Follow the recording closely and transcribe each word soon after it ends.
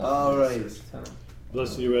Torah is eternal.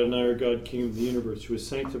 Blessed are you, Adonai, our God, King of the universe, who has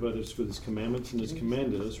sanctified us with his commandments and has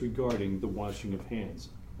commanded us regarding the washing of hands.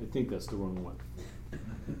 I think that's the wrong one.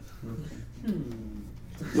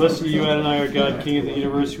 Blessed are you, Adonai, our God, King of the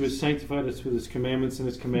universe, who has sanctified us with his commandments and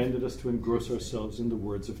has commanded us to engross ourselves in the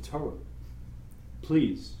words of Torah.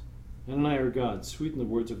 Please, Adonai, our God, sweeten the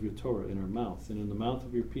words of your Torah in our mouth and in the mouth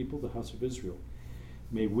of your people, the house of Israel.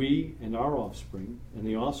 May we and our offspring and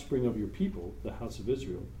the offspring of your people, the house of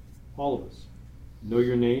Israel, all of us, know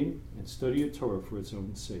your name and study your Torah for its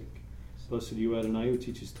own sake. Blessed are you, Adonai, who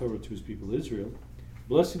teaches Torah to his people Israel.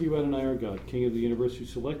 Blessed are you, Adonai, our God, King of the universe, who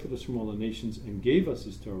selected us from all the nations and gave us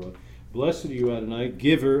his Torah. Blessed are you, Adonai,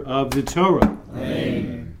 giver of the Torah.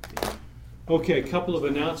 Amen. Okay, a couple of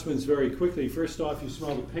announcements very quickly. First off, you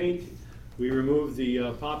smell the paint. We removed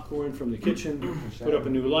the popcorn from the kitchen, put up a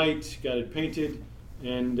new light, got it painted,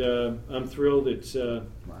 and I'm thrilled. It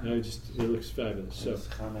looks fabulous. So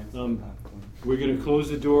we're going to close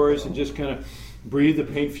the doors and just kind of breathe the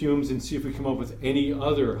paint fumes and see if we come up with any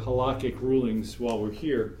other halakhic rulings while we're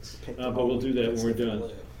here. But we'll do that when we're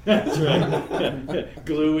done. That's right.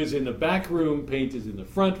 Glue is in the back room, paint is in the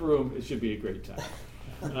front room. It should be a great time.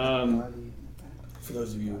 For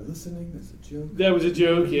those of you listening, that's a joke. That was a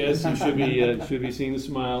joke, yes. You should be seeing the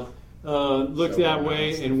smile. Look that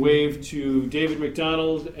way and wave to David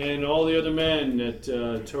McDonald and all the other men at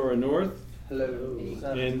Torah North. Hello.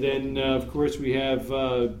 And then, of course, we have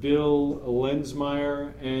Bill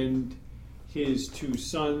Lensmeyer and his two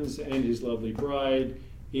sons and his lovely bride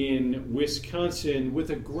in Wisconsin with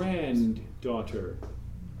a granddaughter.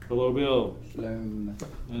 Hello, Bill. Shalom.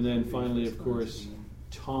 And then finally, of course,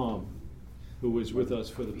 Tom, who was with us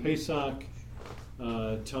for the Pesach,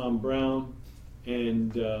 Tom Brown,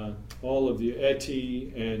 and all of the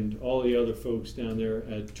Eti and all the other folks down there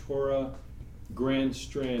at Torah Grand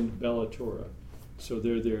Strand Bella Torah. So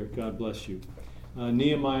they're there. God bless you.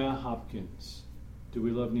 Nehemiah Hopkins. Do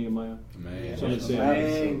we love Nehemiah? Amen. Someone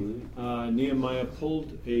say Nehemiah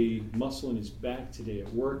pulled a muscle in his back today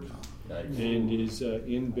at work and is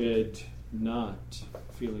in bed not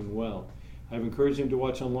feeling well. I've encouraged him to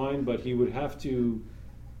watch online, but he would have to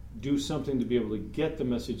do something to be able to get the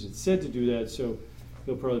message that said to do that, so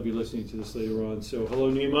he'll probably be listening to this later on. So, hello,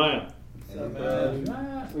 Nehemiah.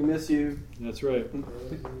 We miss you. That's right.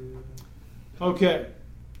 Okay.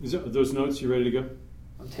 Are those notes, you ready to go?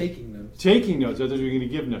 I'm taking notes. Taking notes. I thought you were going to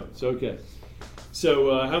give notes. Okay.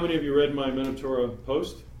 So, how many of you read my Men of Torah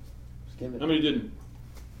post? How many didn't?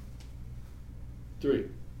 3.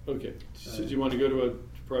 Okay. So, do you want to go to a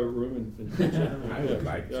private room and chat? I would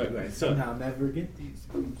like to. Right. I somehow never get these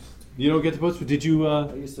posts. You don't get the post, but did you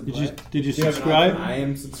did you subscribe? I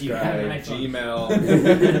am subscribed. Gmail.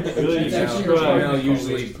 Really? Gmail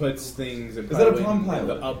usually puts things in Is that a Palm Pilot?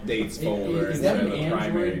 the updates folder Is that instead an of the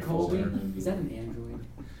primary Android, Colby? folder. Is that an Android?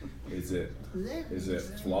 Is it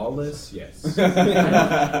flawless? Yes.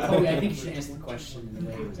 Colby, I think you should ask the question in the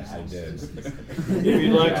way it was asked. I did. If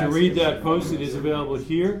you'd like to read that post, it is available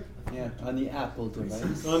here Yeah, on the Apple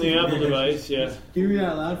device. on the Apple device. Yeah. Can you read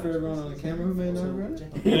out loud for everyone on the camera who may not have read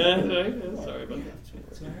it? Yeah, right. Sorry about that.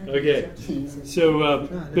 Okay. So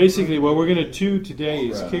basically, what we're going to do today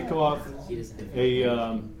is kick off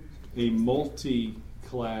a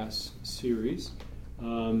multi-class series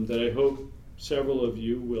that I hope several of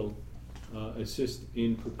you will assist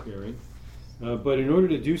in preparing. But in order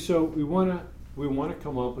to do so, we want to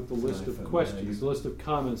come up with a list of questions, the list of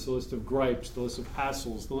comments, the list of gripes, the list of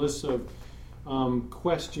hassles, the list of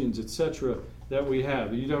questions, etc. that we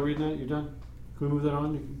have. Are you done reading that? You done? Can we move that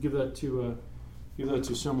on? You can give that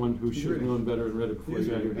to someone who should have known better and read it before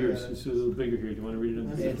you got here. Here, it's a little bigger here. Do you want to read it?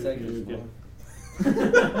 Yeah, it's actually Okay.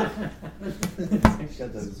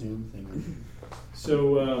 Got the Zoom thing.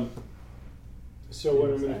 So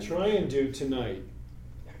what I'm going to try and do tonight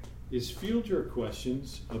is field your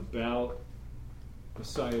questions about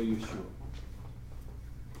Messiah Yeshua.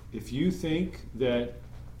 If you think that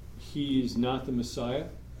he is not the Messiah,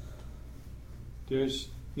 there's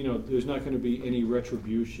not going to be any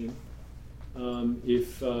retribution.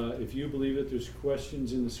 If you believe that there's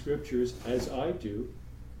questions in the scriptures, as I do,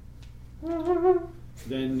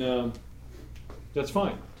 then that's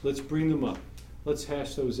fine. Let's bring them up. Let's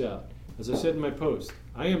hash those out. As I said in my post,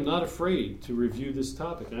 I am not afraid to review this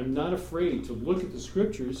topic. I'm not afraid to look at the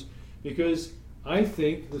scriptures because I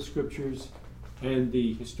think the scriptures and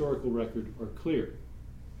the historical record are clear.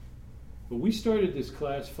 But we started this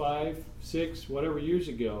class 5, 6, whatever years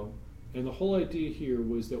ago, and the whole idea here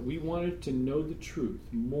was that we wanted to know the truth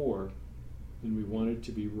more than we wanted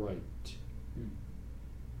to be right.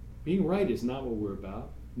 Being right is not what we're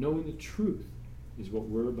about. Knowing the truth is what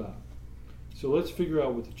we're about. So let's figure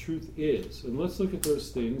out what the truth is, and let's look at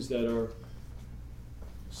those things that are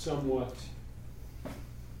somewhat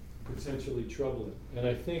potentially troubling. And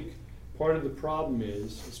I think part of the problem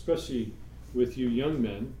is, especially with you young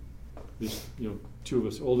men, there's two of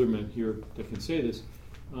us older men here that can say this,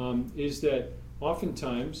 is that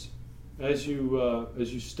oftentimes as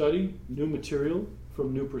you study new material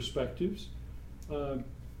from new perspectives,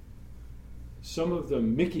 some of the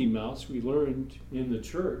Mickey Mouse we learned in the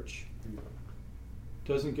church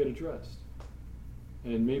doesn't get addressed.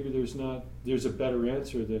 And maybe there's a better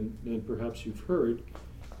answer than perhaps you've heard.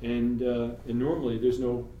 And normally there's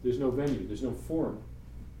no venue, there's no forum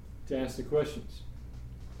to ask the questions.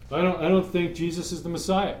 I don't think Jesus is the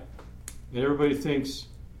Messiah. And everybody thinks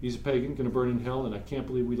he's a pagan, going to burn in hell, and I can't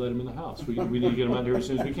believe we let him in the house. We need to get him out here as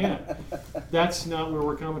soon as we can. That's not where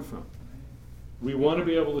we're coming from. We want to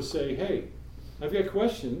be able to say, hey, I've got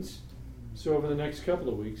questions, so over the next couple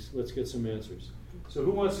of weeks, let's get some answers. So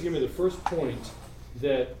who wants to give me the first point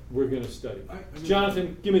that we're going to study?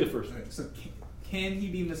 Jonathan, give me the first one. So can he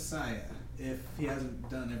be Messiah if he hasn't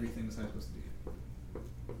done everything Messiah's supposed to do?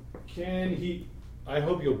 Can he... I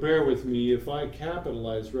hope you'll bear with me if I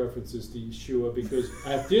capitalize references to Yeshua, because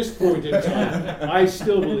at this point in time, I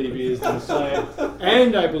still believe he is the Messiah,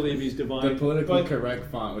 and I believe he's divine. The politically correct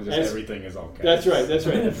font was just everything is okay. That's right.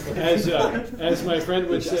 As my friend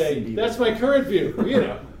would say, that's my current view.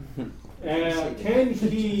 Can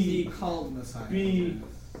he called Messiah? be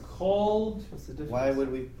called Why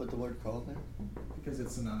would we put the word called there? Because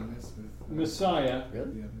it's synonymous with Messiah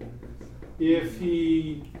Really? if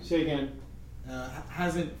he, say again,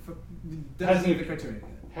 hasn't Hasn't- the criteria yet.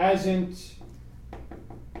 hasn't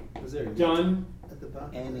Was there done at the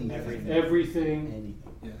bottom? Anything. everything Anything.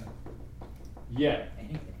 Yeah. yet?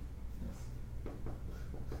 Anything.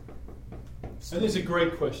 And it's a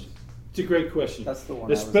great question. It's a great question. That's the one I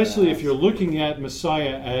was Especially gonna if ask. you're looking at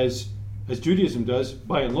Messiah as Judaism does,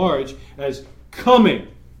 by and large, as coming,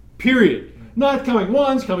 period. Not coming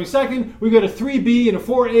once, coming second. We've got a 3B and a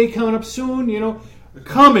 4A coming up soon,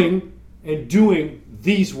 coming and doing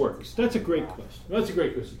these works. That's a great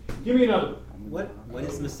question. Give me another one. What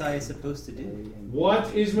is Messiah supposed to do?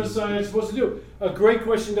 What is Messiah supposed to do? A great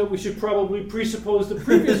question that we should probably presuppose the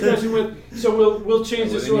previous question with. So we'll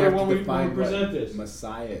change this order when we present this.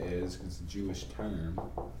 Messiah is, because it's a Jewish term.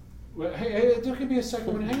 Well, hey, there can be a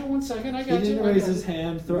second one. Hang on 1 second. I He got you. didn't raise his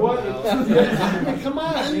hand. Throw What? it out. Come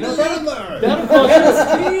on.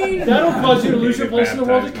 That'll cause you to lose your place in the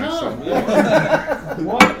world to come.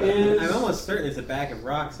 What is? I'm almost certain there's a bag of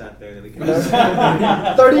rocks out there that we can.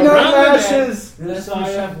 39 Around the lashes! That's for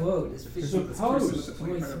Messiah Shavuot. It's supposed it's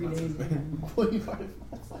only 3 days.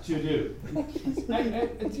 to do?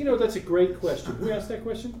 That's a great question. Who asked that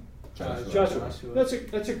question? Joshua.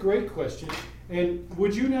 That's a great question. And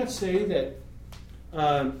would you not say that,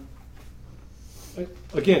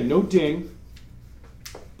 again, no ding,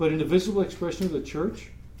 but in the visible expression of the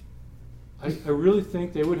church, I really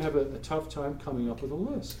think they would have a tough time coming up with a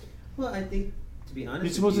list. Well, I think, to be honest,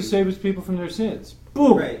 He's supposed to with you, save his people from their sins.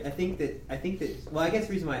 Boom! Right. I think that. Well, I guess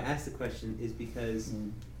the reason why I asked the question is because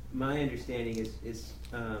my understanding is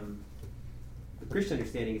the Christian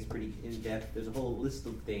understanding is pretty in depth. There's a whole list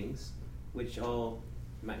of things which all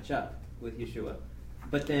match up with Yeshua,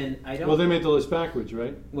 but then I don't. Well, they made the list backwards,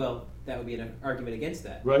 right? Well, that would be an argument against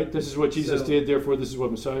that. Right? This is what Jesus So, did, therefore this is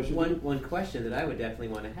what Messiah should do. One question that I would definitely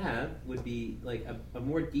want to have would be like a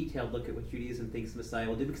more detailed look at what Judaism thinks Messiah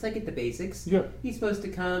will do, because I get the basics. Yeah. He's supposed to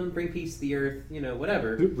come, bring peace to the earth,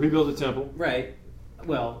 whatever. Rebuild the temple. Right.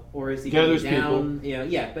 Well, or is he Gathers going down?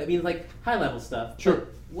 Yeah, but I mean, like high level stuff. Sure. But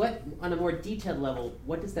what, on a more detailed level,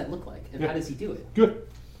 what does that look like, and how does he do it? Good.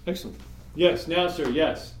 Excellent. Yes, now, sir,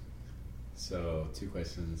 yes. So, 2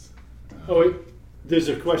 questions. Oh, wait. There's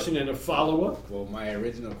a question and a follow-up? Well, my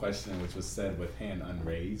original question, which was said with hand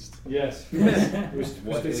unraised, Yes.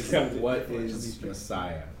 what is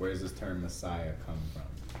Messiah? Where does this term Messiah come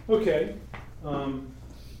from? Okay.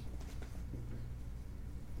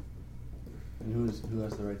 And who has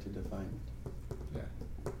the right to define it? Yeah.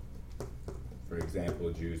 For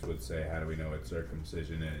example, Jews would say, how do we know what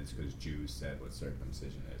circumcision is? Because Jews said what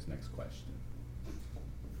circumcision is. Next question.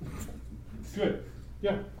 Good.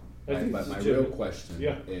 Yeah. I think But it's my legitimate. real question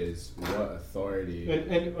Yeah. is, what authority...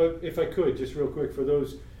 And if I could, just real quick, for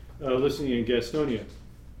those listening in Gastonia,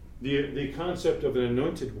 the concept of an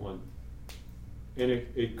anointed one and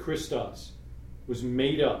a Christos was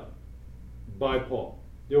made up by Paul.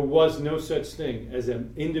 There was no such thing as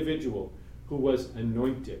an individual who was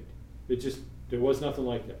anointed. There was nothing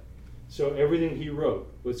like that. So everything he wrote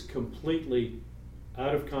was completely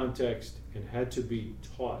out of context and had to be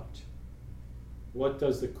taught. What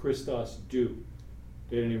does the Christos do?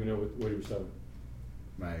 They didn't even know what he was talking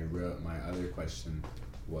about. My other question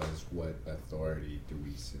was, what authority do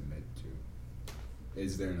we submit to?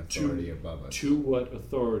 Is there an authority above us? To what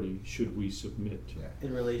authority should we submit? Yeah.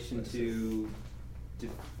 In relation to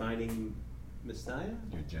defining Messiah?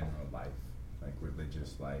 Your general life, like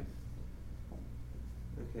religious life.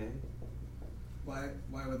 Okay. Why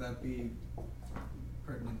would that be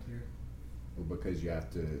pertinent here? Well, because you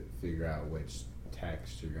have to figure out which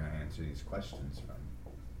text you're going to answer these questions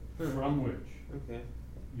from. From which Okay.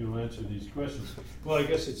 you'll answer these questions. Well, I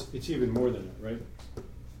guess it's even more than that, right?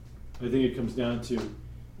 I think it comes down to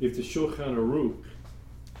if the Shulchan Aruch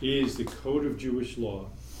is the code of Jewish law,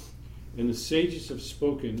 and the sages have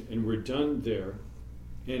spoken and we're done there,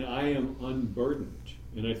 and I am unburdened.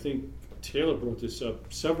 And I think Taylor brought this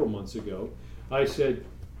up several months ago. I said,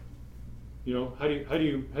 how do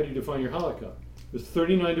you define your halakha? There's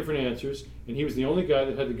 39 different answers, and he was the only guy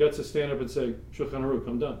that had the guts to stand up and say, Shulchan Aruch,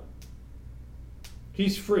 I'm done.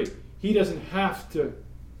 He's free. He doesn't have to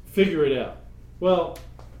figure it out. Well,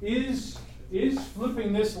 is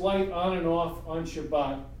flipping this light on and off on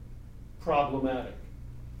Shabbat problematic?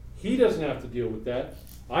 He doesn't have to deal with that.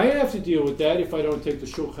 I have to deal with that if I don't take the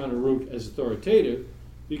Shulchan Aruch as authoritative,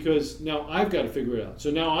 because now I've got to figure it out. So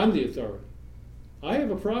now I'm the authority. I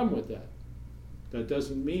have a problem with that. That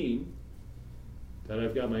doesn't mean that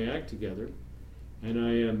I've got my act together and I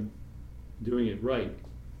am doing it right.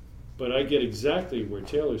 But I get exactly where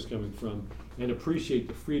Taylor's coming from and appreciate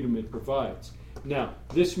the freedom it provides. Now,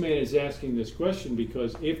 this man is asking this question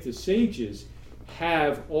because if the sages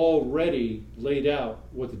have already laid out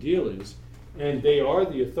what the deal is, and they are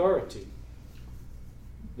the authority,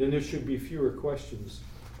 then there should be fewer questions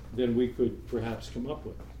than we could perhaps come up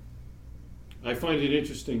with. I find it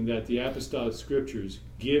interesting that the apostolic scriptures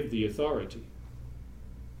give the authority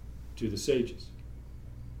to the sages.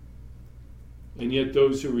 And yet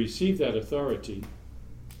those who receive that authority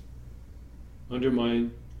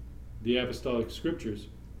undermine the apostolic scriptures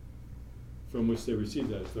from which they receive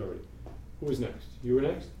that authority. Who was next? You were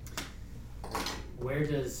next? Where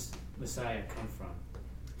does Messiah come from?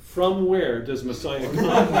 From where does Messiah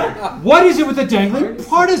come? What is it with the dangling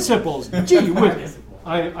participles? Gee whiz.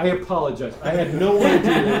 I apologize. I had no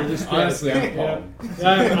idea where this was. Honestly, I'm calm.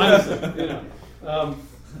 Honestly,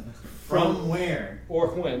 From where? or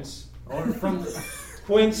whence? Or from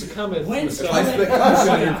Whence cometh Whence Messiah? cometh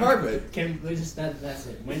on your Mashiach? carpet. Can we just that's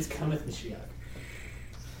it? Whence cometh Mashiach?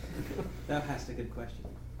 Thou hast a good question.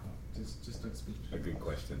 Just don't speak. A good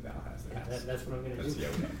question thou hast asked. That's what I'm going to That's do.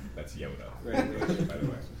 Yoda. That's Yoda. Right. By the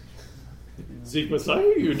way. Seek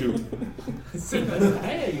Messiah, you do. See,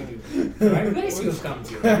 Messiah, you do. The right place you've come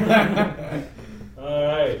to. All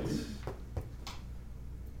right.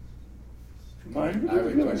 I have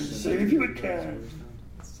a question. Save you can.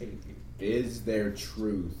 Save you. Is there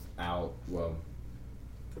truth out?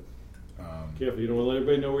 Careful, you don't want to let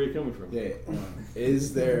everybody know where you're coming from. Yeah.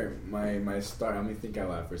 Is there my start? Let me think out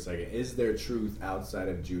loud for a second. Is there truth outside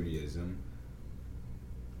of Judaism?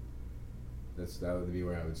 That would be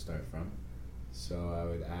where I would start from. So I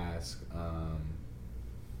would ask,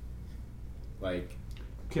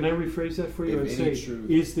 Can I rephrase that for you and If say, any truth-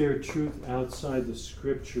 is there truth outside the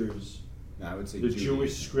scriptures, no, I would say the Judaism.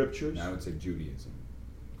 Jewish scriptures? No, I would say Judaism.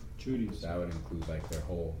 Judaism. That would include the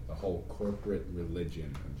whole corporate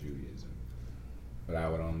religion of Judaism. But I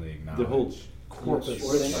would only acknowledge The whole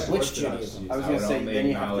corpus. Which Judaism? I was gonna say, only then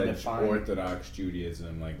you have to acknowledge define. Orthodox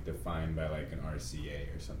Judaism, defined by an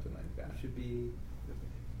RCA or something like that. Should be.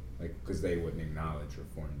 Because they wouldn't acknowledge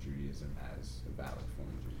Reform Judaism as a valid form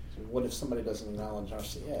of Judaism. So what if somebody doesn't acknowledge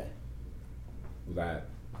RCA?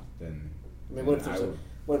 Then I mean,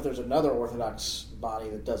 what if there's another Orthodox body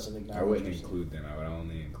that doesn't acknowledge? I wouldn't RCA? include them. I would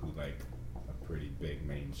only include a pretty big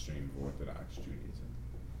mainstream of Orthodox Judaism.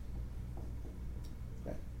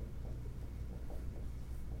 Okay.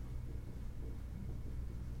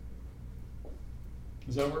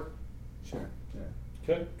 Does that work? Sure. Yeah.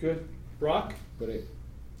 Okay, good. Brock, But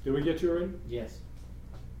did we get you already? Yes.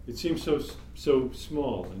 It seems so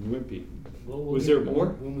small and wimpy. We'll Was get there more?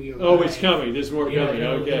 When we Oh, arrive. it's coming. There's more Yeah, coming.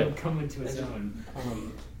 it'll Okay. come into its own.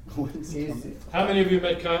 When's it coming? How many of you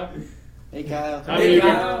met Kyle? Hey, Kyle. How many of you?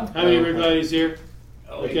 Kyle. How many of everybody's here?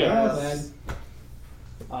 Oh, Okay. Yes.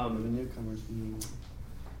 The newcomers.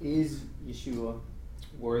 Is Yeshua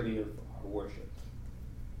worthy of our worship?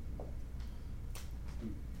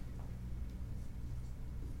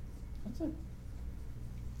 That's a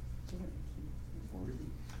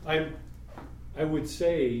I would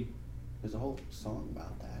say There's a whole song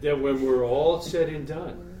about that. that when we're all said and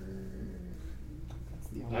done, That's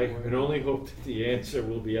the only I word. can only hope that the answer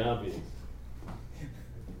will be obvious.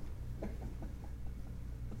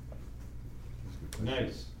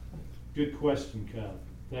 Nice. Good question, Kyle.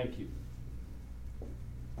 Thank you.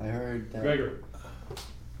 I heard that. Gregor.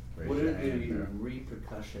 Raise What your are hand the there.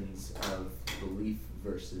 repercussions of belief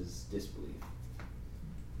versus disbelief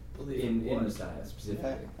Believe in what? Messiah Yeah,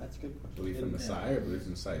 specifically? that's a good question. Belief in Messiah or belief in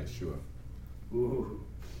Messiah Yeshua? Ooh.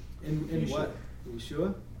 In what?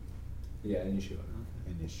 Yeshua? Yeah, in Yeshua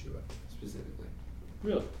In Yeshua. specifically.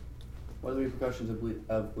 Really? What are the repercussions of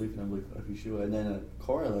belief and unbelief of Yeshua? And then a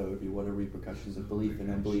corollary would be what are repercussions of belief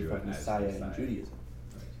and unbelief Yeshua of as Messiah in Messiah. Judaism?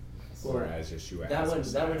 Or as Yeshua That as one,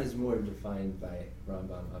 Messiah. that one is more defined by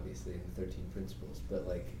Rambam, obviously, in the 13 Principles. But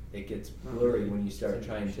like, it gets blurry when you start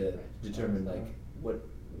trying to determine like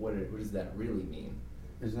what does that really mean?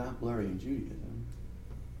 It's not blurry in Judaism,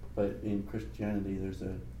 but in Christianity there's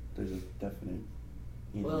a definite in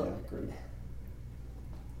and Well, out group.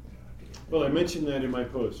 Well, I mentioned that in my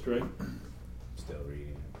post, right? Still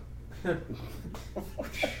reading it.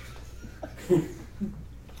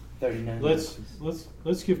 39.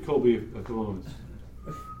 Let's give Colby a couple moments.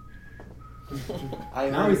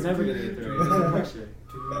 Now he's never going to get through it.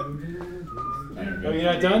 Oh, you're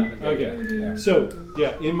not done? Okay. Yeah. So,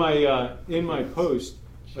 yeah, in my post,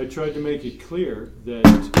 I tried to make it clear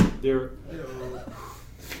that there.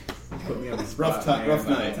 Put me on the Rough spot, time, man. rough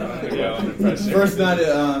night. Yeah. Under pressure. First night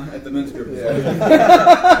at the men's group. I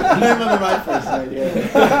remember my first idea.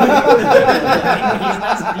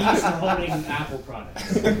 He's used to holding Apple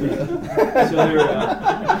products.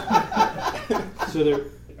 So there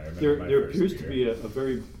I remember there my there first appears to beer.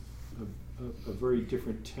 be a very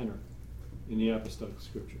different tenor in the apostolic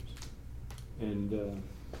scriptures, and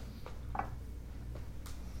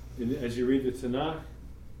as you read the Tanakh,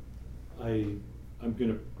 I'm going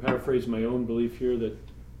to paraphrase my own belief here that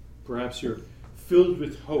perhaps you're filled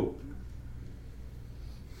with hope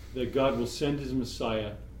that God will send his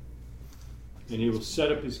Messiah and he will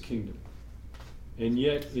set up his kingdom. And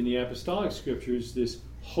yet, in the apostolic scriptures, this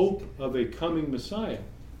hope of a coming Messiah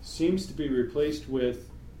seems to be replaced with,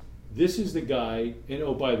 this is the guy, and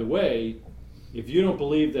oh, by the way, if you don't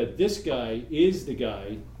believe that this guy is the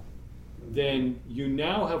guy, then you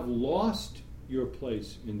now have lost your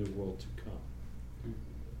place in the world to come.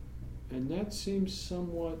 And that seems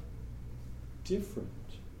somewhat different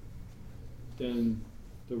than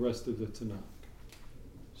the rest of the Tanakh.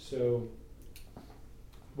 So,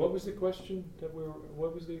 what was the question that we were?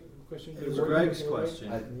 What was the question? It was that we're Greg's talking about?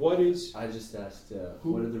 question. What is? I just asked,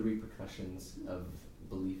 Who- what are the repercussions of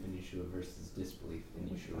belief in Yeshua versus disbelief in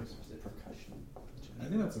Yeshua specifically? Percussion. I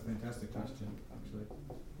think that's a fantastic question, actually.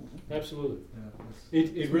 Absolutely. Yeah, that's-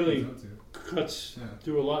 It that's really what it comes down cuts Yeah.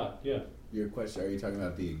 through a lot. Yeah. Your question, are you talking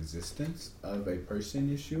about the existence of a person,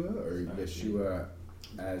 Yeshua, or Yeshua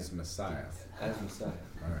as Messiah? As Messiah.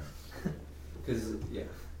 Alright. Because, yeah,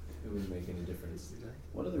 it wouldn't make any difference.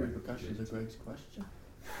 What are the repercussions of Greg's question?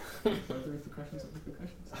 to. What are the repercussions of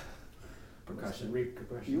repercussions?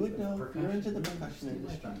 You would know. You're into the percussion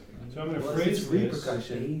industry. So I'm going to Well, if phrase it's this.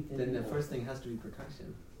 repercussion, then the first thing has to be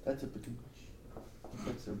percussion. That's a percussion.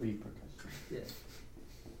 That's a repercussion. Yeah.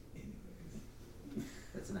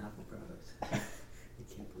 That's an Apple product. I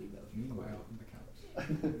can't believe that. Meanwhile, on the couch.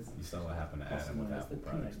 You saw what happened to Adam with Apple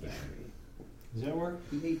products, didn't you? Does that work?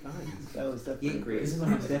 He ate vines. That was He ate definitely grapes. This is what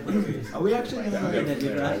I'm Definitely grapes. Are we actually Like going that. to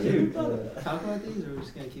Yeah. talk about these, or are we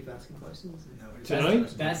just going to keep asking questions?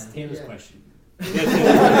 Tonight? That's Taylor's Yeah. question. I'm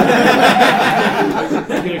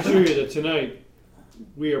going to assure you that tonight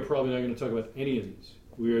we are probably not going to talk about any of these.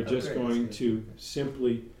 We are just Okay, going that's to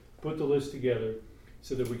simply put the list together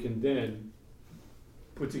so that we can then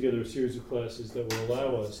put together a series of classes that will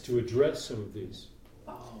allow us to address some of these.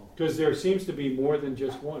 Oh. Because there seems to be more than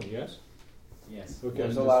just one, yes? Yes. Okay,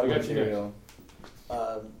 There's a lot I of got you next. material.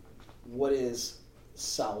 What is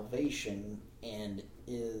salvation, and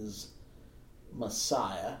is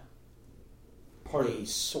Messiah Part of a it.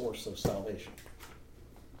 source of salvation?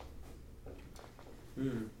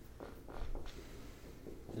 Mm.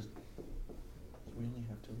 We only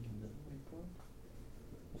have to leave the report.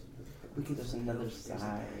 We could just another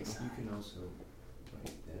side. You can also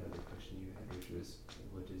write that other question you had, which was,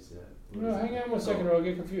 what is No, hang on 1 second or I'll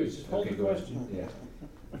get confused. Just hold Okay, the go ahead. question. Yeah.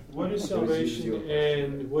 What is What is salvation your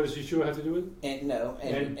and what does Yeshua have to do with it? And no,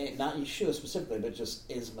 And- and not Yeshua specifically, but just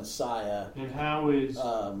is Messiah And how is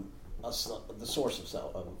the source of said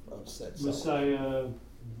salvation? Messiah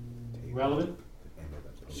relevant?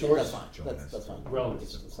 Yeah, Source? that's fine. That's fine. Relevant.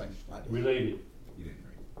 It's the same idea. Related. You didn't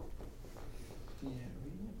read.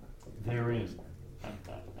 Therein.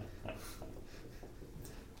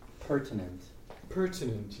 Pertinent.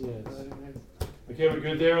 Pertinent, yes. Okay, we're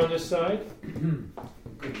good there on this side?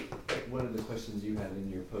 One of the questions you had in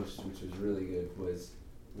your post, which was really good, was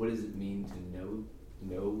what does it mean to know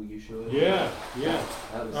Yeshua? Yeah.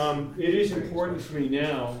 That was It is very important for me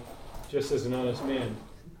now, just as an honest man,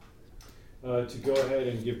 to go ahead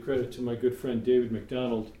and give credit to my good friend David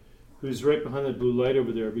McDonald, who's right behind that blue light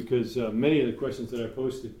over there, because many of the questions that I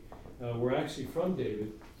posted were actually from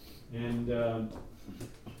David, and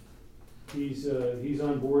he's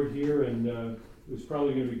on board here, and is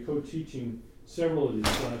probably going to be co-teaching several of these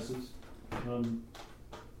classes.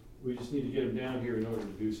 We just need to get him down here in order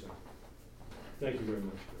to do so. Thank you very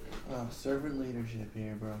much. Servant leadership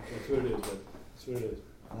here, bro. That's what it is. That's what it is.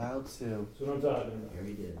 Loud Sue. That's what I'm talking about.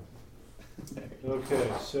 Very did.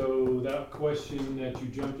 Okay, so that question that you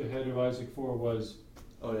jumped ahead of Isaac for was.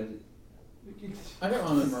 Oh, I got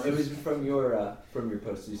one memorized. it was from your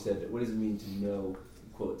post. You said, "What does it mean to know?"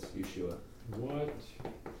 Quotes Yeshua. What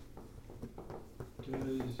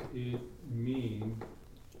does it mean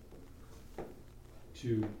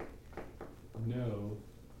to know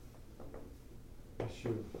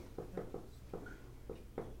Yeshua?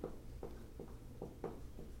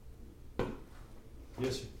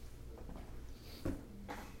 Yes, sir.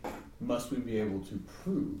 Must we be able to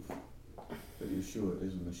prove that Yeshua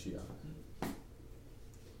is the Mashiach?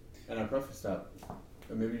 And I preface that,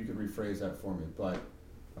 and maybe you could rephrase that for me, but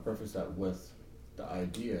I preface that with the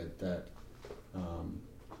idea that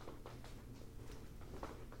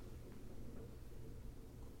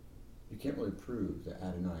you can't really prove that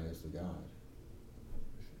Adonai is the God.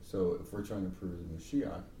 So if we're trying to prove the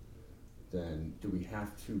Mashiach, then do we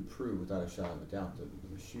have to prove without a shadow of a doubt that the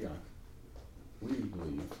Mashiach, we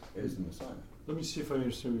believe, is the Messiah? Let me see if I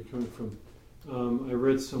understand where you're coming from. I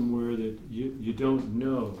read somewhere that you don't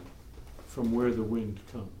know from where the wind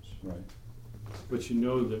comes. Right. But you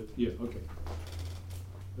know that, yeah, okay.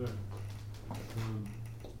 All right.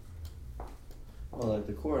 Well, at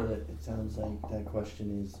the core of it, it sounds like that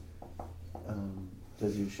question is,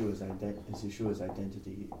 is Yeshua's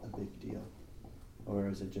identity a big deal? Or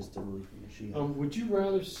is it just a belief in Mashiach? Would you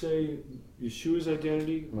rather say Yeshua's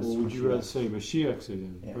identity, or would you rather say Mashiach's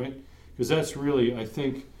identity, right? Because that's really, I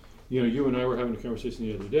think, you and I were having a conversation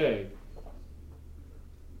the other day.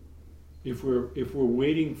 If we're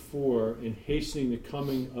waiting for and hastening the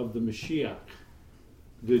coming of the Mashiach,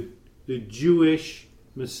 the Jewish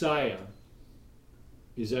Messiah,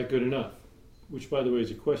 is that good enough? Which, by the way,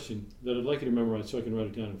 is a question that I'd like you to memorize so I can write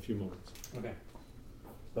it down in a few moments. Okay.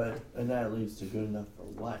 And that leads to good enough for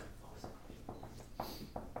what?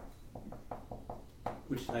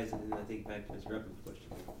 Which ties in, I think, back to Mr. Upham's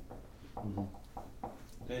question.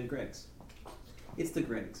 Mm-hmm. And Greg's. It's the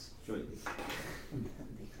Greg's, jointly.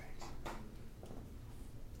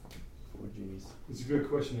 4 Gs. It's a good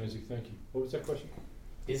question, Isaac. Thank you. What was that question?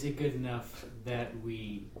 Is it good enough that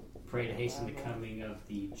we pray to hasten the coming of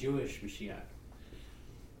the Jewish Mashiach?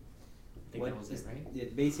 I think that was it, right? Yeah,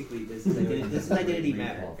 basically, does his identity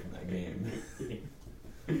matter? From that game.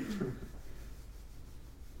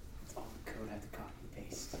 It's all the code I have to copy and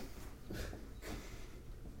paste.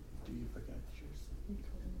 Do you forget yours?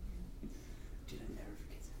 Dude, I never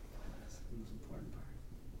forget something. That's the most important part.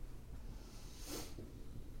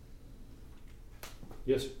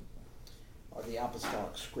 Yes, sir. Are the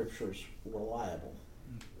apostolic scriptures reliable?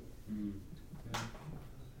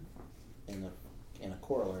 And a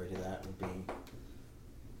corollary to that would be,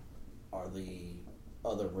 are the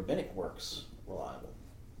other rabbinic works reliable?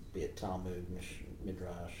 Be it Talmud,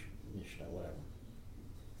 Midrash, Mishnah, whatever.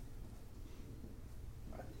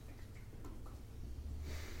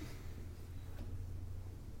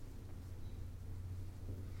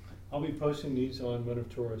 I'll be posting these on Men of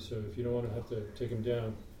Torah, so if you don't want to have to take them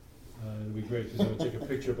down, it'll be great, because I'm going to take a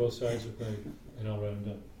picture of both sides with me, and I'll write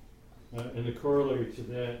them down. And the corollary to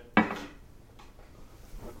that,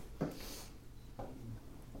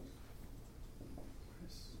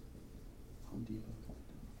 Home Depot.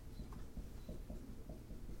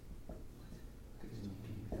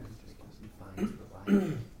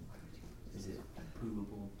 Is it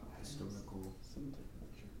provable, historical,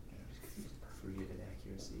 free of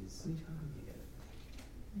inaccuracies?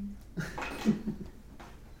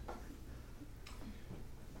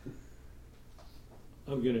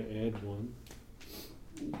 I'm going to add one.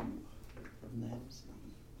 From them.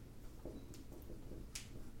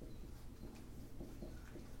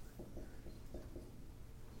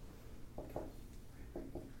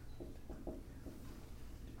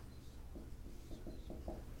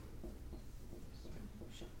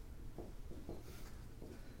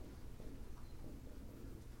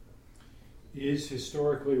 Is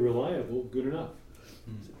historically reliable good enough?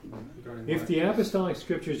 If the apostolic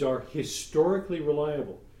scriptures are historically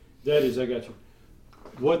reliable, that is, I got you.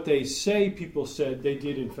 What they say people said, they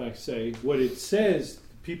did in fact say. What it says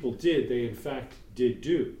people did, they in fact did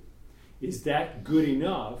do. Is that good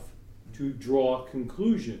enough to draw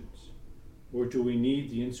conclusions? Or do we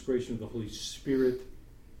need the inspiration of the Holy Spirit,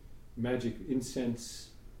 magic incense,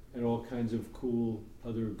 and all kinds of cool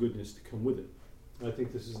other goodness to come with it? I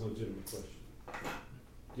think this is a legitimate question.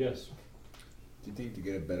 Yes? Do you think to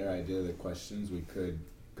get a better idea of the questions, we could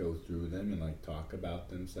go through them and like talk about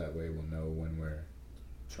them, so that way we'll know when we're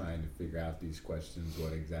trying to figure out these questions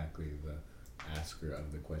what exactly the asker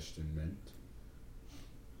of the question meant?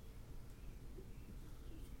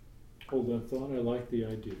 Hold that thought. I like the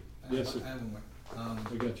idea. Yes, I have one more.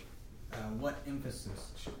 I got you. What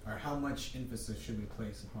emphasis, or how much emphasis should we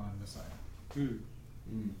place upon Messiah?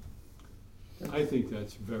 I think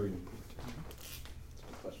that's very important.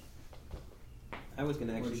 I was going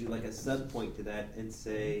to actually do like a sub-point to that and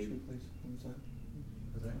say,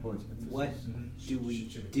 what do we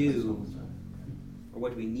do, or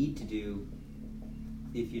what do we need to do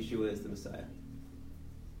if Yeshua is the Messiah?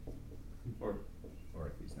 Or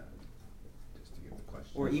if he's not. Just to get the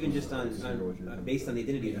question. or even just on based on the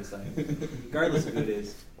identity of the Messiah. Regardless of who it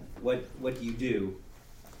is, what do you do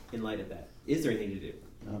in light of that? Is there anything to do?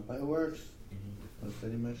 Not by works. But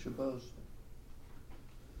very much suppose.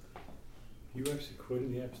 You actually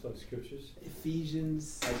quoted the Apostolic Scriptures?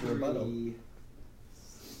 Ephesians As a rebuttal. 3.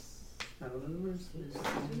 I don't know the verse.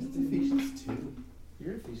 It's Ephesians 2.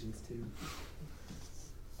 You're Ephesians 2.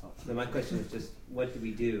 So my question is just, what do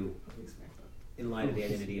we do in light of the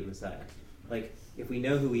identity of Messiah? Like, if we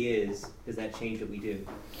know who he is, does that change what we do?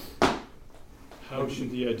 How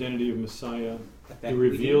should the identity of Messiah, Affect the what we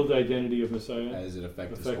do? revealed identity of Messiah, Does it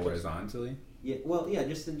affect us Affect us. horizontally? Yeah, well, yeah,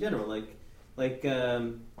 just in general, like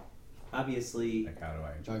obviously, Like how do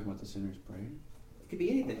I? You're talking about the sinner's prayer? it could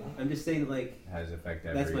be anything. I'm just saying, like, How does it affect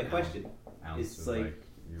every that's my question. ounce It's of like,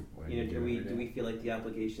 what You know, do we every do we day? feel like the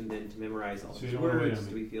obligation then to memorize all So his you don't wanna wait words? on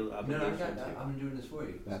Do me. we feel the No, obligation? I'm doing this for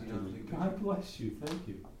you. So you don't have to God bless you, thank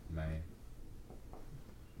you. May.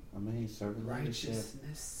 I'm a servant leadership.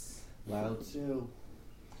 Righteousness. Lao Tzu.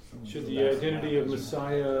 Should the identity of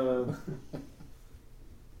Messiah I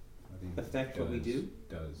think Affect what we do?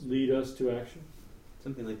 Does. lead us to action?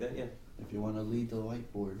 Something like that, yeah. If you want to lead the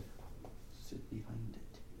whiteboard, sit behind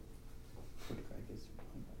it. What if I guess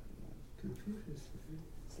Confucius.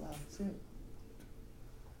 it's Lao Tzu.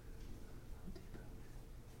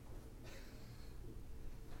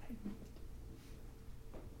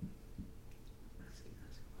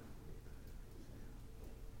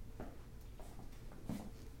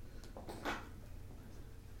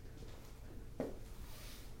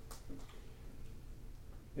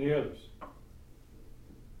 Any others?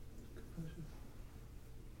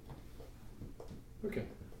 Okay.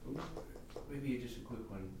 Maybe just a quick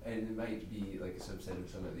one, and it might be like a subset of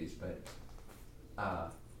some of these, but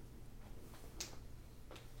how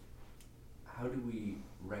do we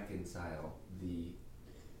reconcile the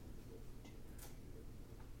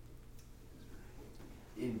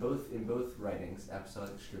in both writings,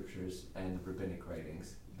 apostolic scriptures and rabbinic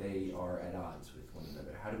writings, they are at odds with one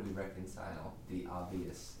another. How do we reconcile the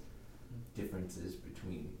obvious differences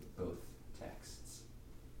between both texts?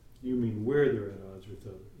 You mean where they're at odds with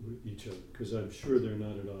each other? Because I'm sure they're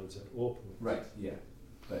not at odds at all points. Right, yeah.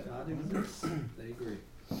 But God exists. They agree.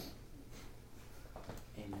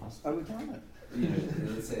 I would count it. you know,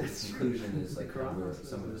 let's say the conclusion is like Quran where also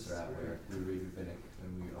some of says us are at where we read rabbinic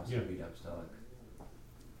and we also Yeah. read apostolic.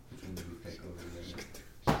 Which one do we pick over the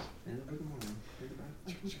other? And the Book of Mormon. Read the Bible.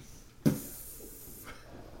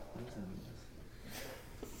 What does that mean?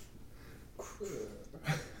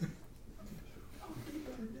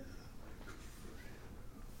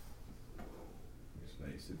 It's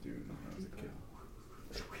nice to do when I was a kid.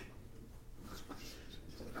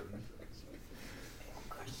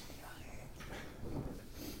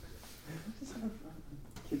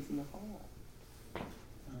 Kids in the hall.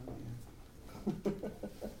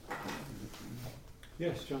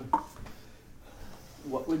 Yes, John.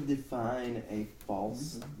 What would define a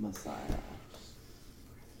false Messiah?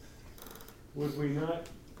 Would we not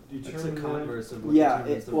That's a determine that? converse of what Yeah,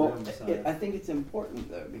 determines the well, real Messiah. I think it's important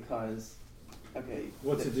though because, okay.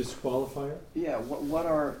 What's a the- disqualifier? Yeah, what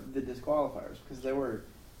are the disqualifiers? Because there were,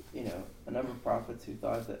 you know, a number of prophets who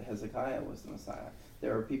thought that Hezekiah was the Messiah.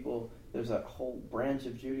 There are people. There's a whole branch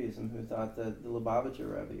of Judaism who thought that the Lubavitcher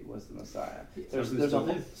Rebbe was the Messiah. There's a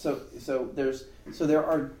whole,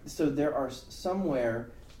 there are somewhere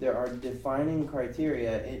there are defining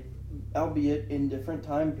criteria, albeit in different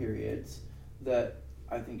time periods, that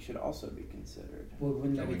I think should also be considered. Well,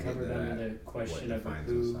 wouldn't that Can be we get covered to under that? the question What of defines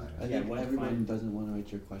who? Messiah? I Yeah, think what everyone define- doesn't want to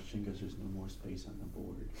write your question because there's no more space on the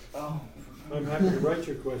board. Oh, I'm happy to write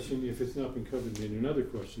your question if it's not been covered in another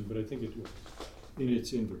question, but I think it will, in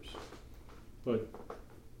its inverse. But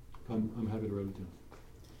I'm happy to write it down.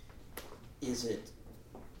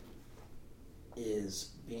 Is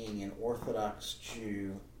being an Orthodox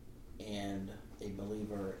Jew and a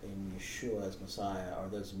believer in Yeshua as Messiah, are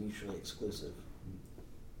those mutually exclusive?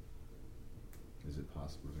 Is it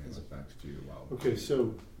possible to be an Orthodox Jew while Okay,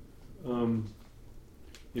 so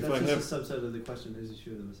if That's I have just a subset of the question: is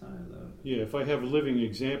Yeshua the Messiah? Though. Yeah, if I have living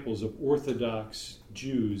examples of Orthodox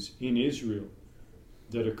Jews in Israel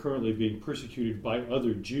that are currently being persecuted by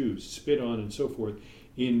other Jews, spit on and so forth,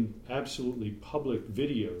 in absolutely public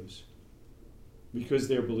videos, because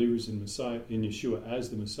they're believers in Messiah, in Yeshua as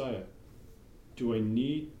the Messiah, do I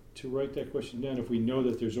need to write that question down if we know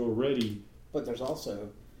that there's already... But there's also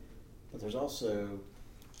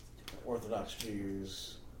Orthodox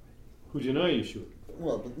Jews. who deny Yeshua?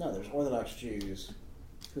 Well, but no, there's Orthodox Jews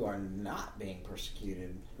who are not being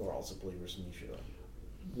persecuted who are also believers in Yeshua.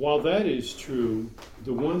 While that is true,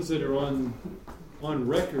 the ones that are on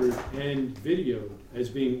record and videoed as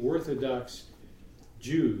being Orthodox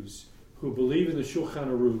Jews who believe in the Shulchan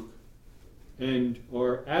Aruch and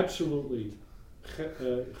are absolutely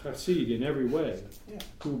chassid in every way,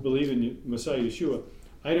 who believe in Messiah Yeshua,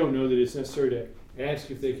 I don't know that it's necessary to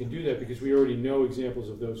ask if they can do that because we already know examples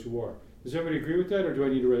of those who are. Does everybody agree with that, or do I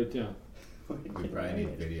need to write it down? we probably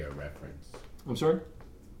need video reference? I'm sorry?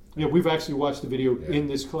 Yeah, we've actually watched the video Yeah. in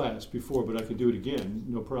this class before, but I could do it again,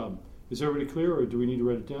 no problem. Is everybody clear, or do we need to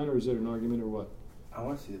write it down, or is that an argument, or what? I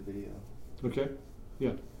want to see the video. Okay,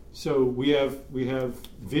 yeah. So we have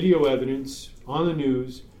video evidence on the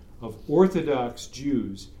news of Orthodox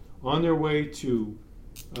Jews on their way to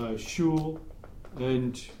shul,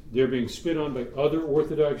 and they're being spit on by other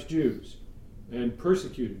Orthodox Jews and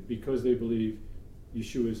persecuted because they believe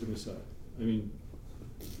Yeshua is the Messiah. I mean,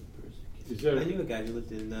 is that I knew a guy who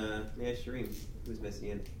lived in Mea Shearim who was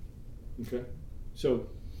Messianic. okay? So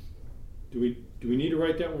do we need to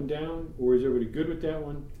write that one down, or is everybody good with that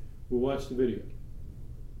one? We'll watch the video.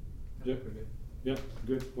 Yeah, yeah,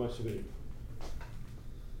 good. Watch the video.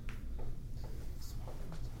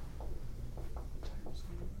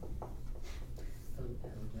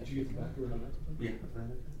 Did you get the back around that? Yeah.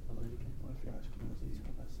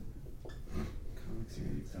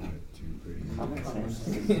 Too pretty.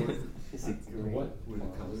 Is it great? What?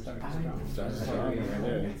 Starts strong right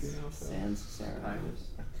there. Sans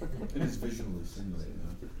Serif. It is visually stimulating,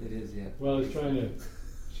 though. It is, yeah. Well, it's trying to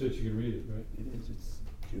so that you can read it, right? It is. It's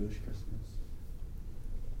Jewish Christmas.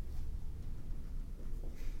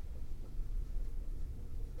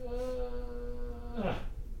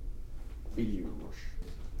 Video.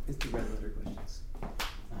 It's the red letter questions.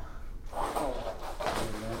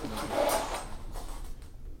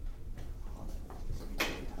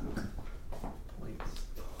 Points.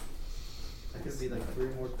 That could be like 3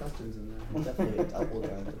 more questions in there. Definitely a double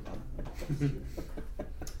down the bottom.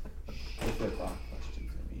 If they're block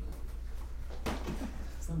questions, I mean.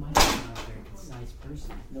 Somebody's not a very concise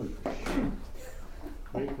person. No, you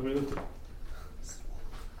Wait, let me look.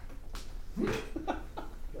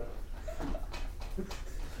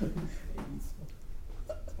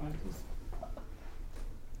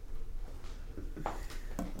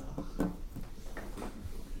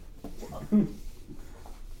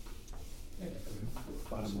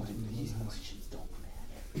 bottom line, these questions don't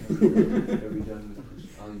matter. Are we done with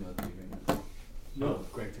questions? I'll email it to you right now. No,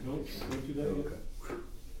 Greg. no, don't do that yet.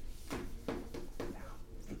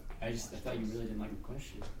 I thought you really didn't like the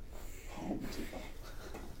question. Home to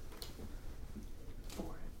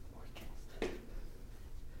foreign orchestra.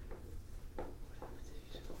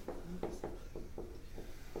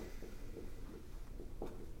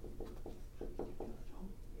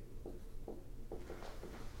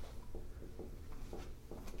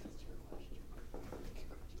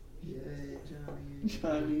 Yay, Johnny.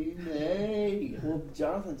 Johnny, hey. Well,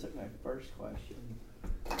 Jonathan took my first question.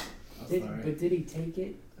 But did he take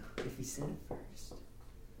it if he said it first?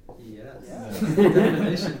 Yes. Yeah.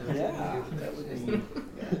 Definition of Yeah. that would I be. mean,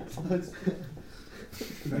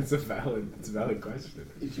 That's a valid question.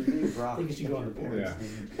 It should be I rock. think it should go on the board.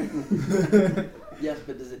 Yeah. Yes,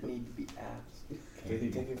 but does it need to be asked? Did he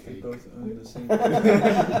take it for both on the same?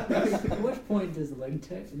 At which point does the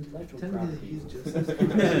intellectual Tell me that property he's just as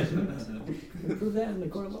passionate as we prove that in the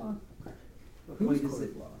court of law? What Whose point does court it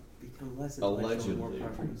of law? become less intellectual and more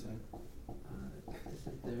Allegedly. property?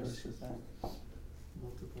 There's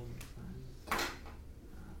multiple times.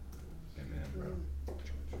 Amen, bro.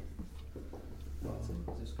 Well,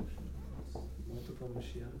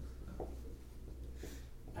 Mashiach?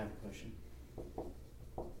 I have a question.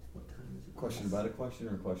 What time is it? Question about a question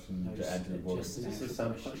or a question No, to just- add to the board? just- This is a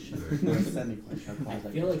sub question. No, semi question. I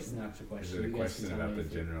feel like it's an extra question. Is it a You guys can question tell about me the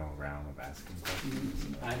if it- general realm of asking questions?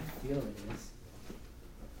 I feel it is.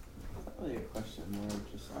 Probably a question more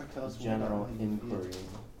of just Tell us more general about how you feel. inquiry.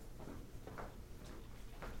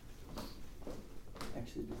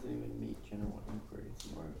 Actually, doesn't even meet general inquiry. It's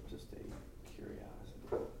more of just a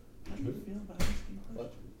curiosity. How do you feel about asking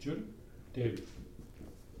questions? Judah? David.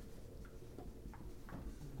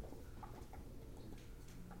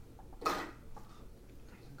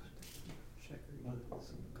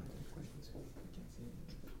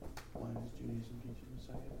 Why does Judaism teach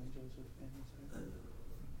Messiah and Joseph and Messiah?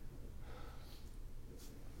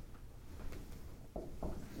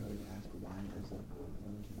 Really to ask why does a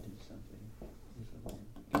religion teach something is really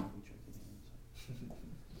can be tricky to answer.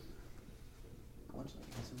 I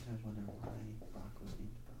sometimes wonder why Brock was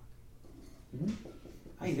named Brock.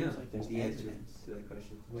 I know. Seems like there's the answer evidence. to that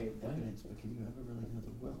question. Wait, what? Evidence, but can you ever really know the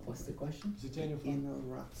will? What's the question? Is it Daniel In a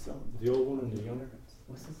rock stone. The old one and the young?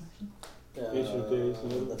 What's the question? Uh, Ancient days,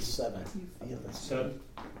 no? That's 7. How do you feel? That's Seven?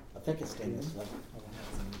 I think it's Daniel 7.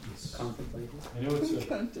 Contemplated. I know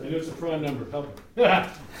it's a prime number. Help me.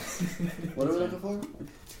 What are we looking for?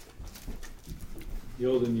 The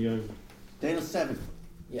old and the young. Daniel 7.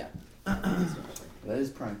 Yeah. That is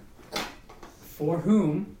prime. For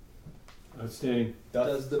whom Outstanding.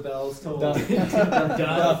 Does the bells toll? does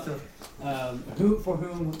who for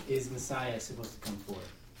whom is Messiah supposed to come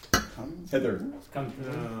forth? Come Heather. Come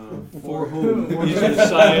For whom is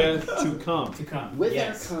Messiah to come? to come. with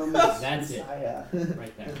yes. our comes That's it. Messiah.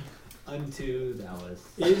 Right there. Unto thou was.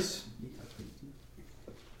 Is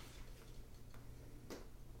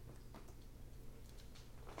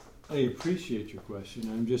I appreciate your question.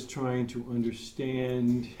 I'm just trying to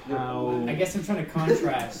understand how. I guess I'm trying to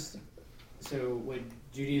contrast. So what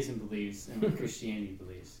Judaism believes and what Christianity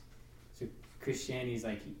believes. So Christianity is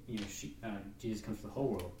like Jesus comes to the whole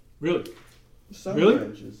world. Really, Some Really?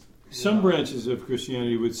 branches. some branches of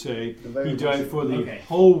Christianity would say The very he died most- for the Okay.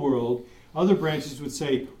 whole world. Other branches would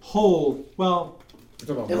say whole. Well, We're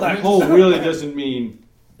talking about Elect. whole really doesn't mean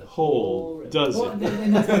whole, does Well, it?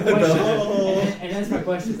 and that's my question. and that's my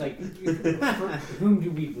question. Is like, for whom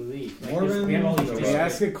do we believe? Like, we have all these We different-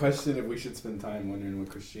 ask a question if we should spend time wondering what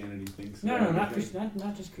Christianity thinks. No, about not everything.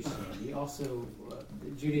 not just Christianity. Also,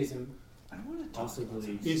 Judaism I want to talk also about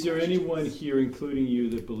believes. Is there anyone here, including you,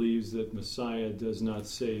 that believes that Messiah does not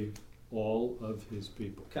save all of his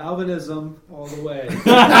people? Calvinism all the way. Okay,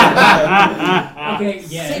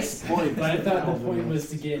 yes, 6 points. but I thought the point was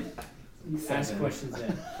to get ask questions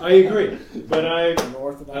in. I agree, but I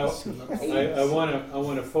Unorthodox.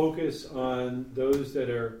 want to focus on those that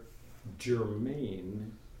are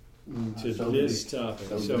germane to So this big. topic.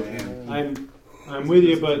 So So big. I'm with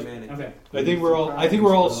you, but Okay. I think we're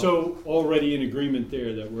all so already in agreement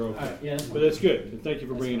there that we're All okay. right. Yeah. That's But that's good. And thank you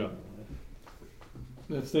for bringing it up.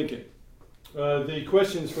 That's thinking. The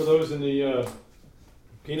questions for those in the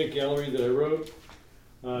peanut gallery that I wrote.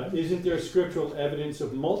 Isn't there scriptural evidence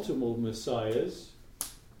of multiple messiahs?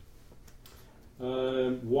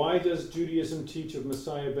 Why does Judaism teach of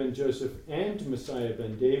Messiah ben Joseph and Messiah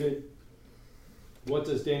ben David? What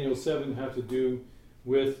does Daniel 7 have to do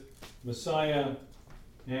with Messiah?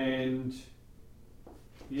 And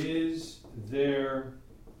is there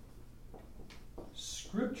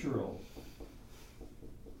scriptural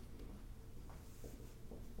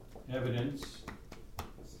evidence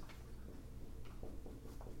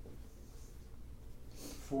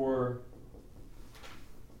for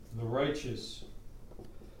the righteous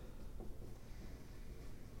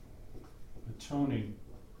atoning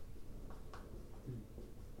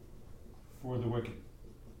for the wicked?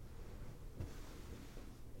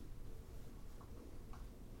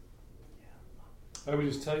 I would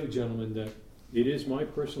just tell you, gentlemen, that it is my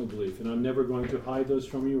personal belief, and I'm never going to hide those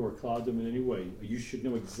from you or cloud them in any way. You should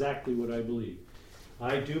know exactly what I believe.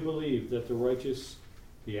 I do believe that the righteous,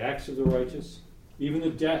 the acts of the righteous, even the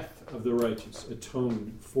death of the righteous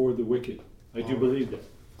atone for the wicked. I do believe that.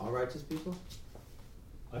 All righteous people?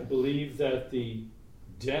 I believe that the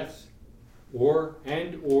death or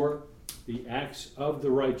the acts of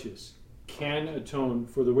the righteous can atone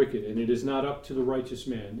for the wicked, and it is not up to the righteous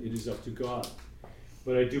man, it is up to God.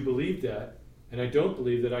 But I do believe that, and I don't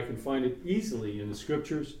believe that I can find it easily in the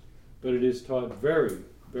scriptures, but it is taught very,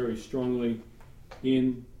 very strongly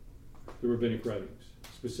in the rabbinic writings,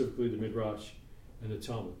 specifically the Midrash and the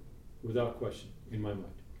Talmud, without question, in my mind.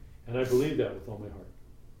 And I believe that with all my heart.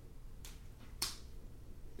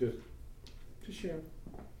 Good. Just share.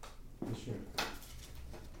 Just share.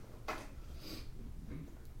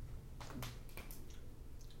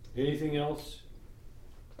 Anything else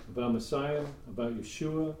about Messiah, about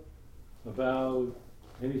Yeshua, about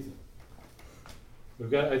anything?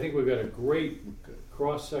 I think we've got a great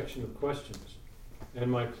cross-section of questions.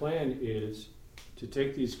 And my plan is to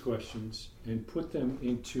take these questions and put them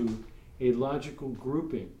into a logical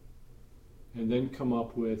grouping and then come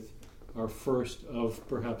up with our first of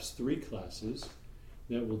perhaps 3 classes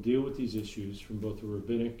that will deal with these issues from both a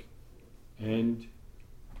rabbinic and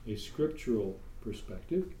a scriptural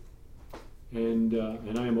perspective. And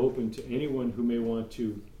I am open to anyone who may want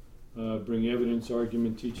to bring evidence,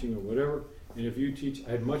 argument, teaching, or whatever. And if you teach,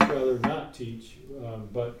 I'd much rather not teach,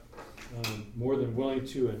 but more than willing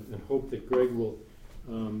to, and hope that Greg will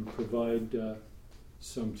provide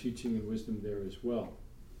some teaching and wisdom there as well.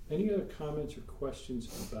 Any other comments or questions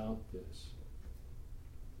about this?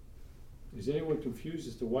 Is anyone confused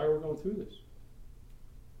as to why we're going through this?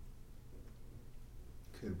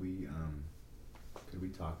 Could we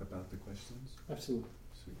talk about the questions? Absolutely.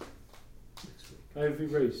 Sweet. Next week. I've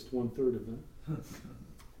erased 1/3 of them.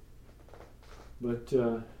 But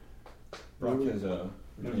Brock has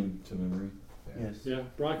retained to memory. Yes. yeah,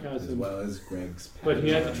 Brock has As them, well as Greg's. but he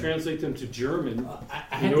had to translate them to German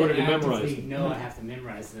I in order to memorize actively them. know I have to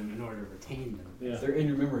memorize them in order to retain them. Yeah. They're in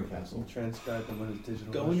your memory castle. We'll transcribe them as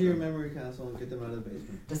digital. Go into your memory castle and get them out of the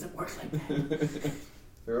basement. Doesn't work like that.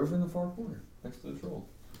 They're over in the far corner, next to the troll.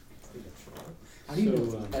 How do you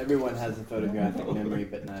So, know? Everyone has a photographic memory,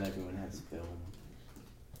 but not everyone has film.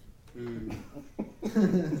 And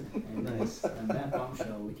Nice. On that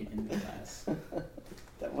bombshell, we can end the class.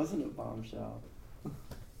 That wasn't a bombshell.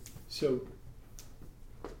 So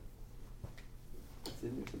It's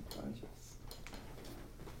in your subconscious.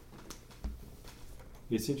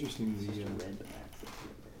 it's interesting. It's just a random access.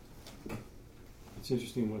 It's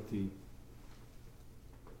interesting what the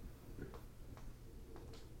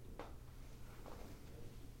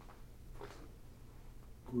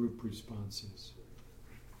group response is,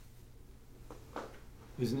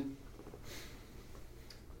 isn't it?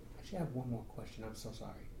 Actually, I have one more question. I'm so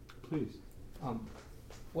sorry. Please.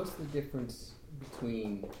 What's the difference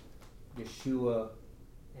between Yeshua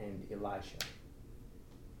and Elisha?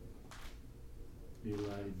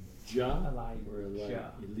 Elijah or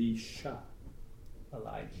Elijah. Elisha?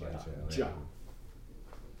 Elijah. Ja.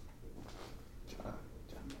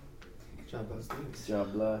 Job those things.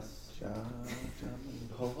 God bless.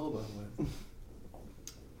 Ho ho,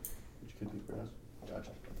 which could be pronounced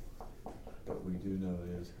Jaja. But we do know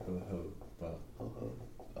there's ho ho, but Ho ho.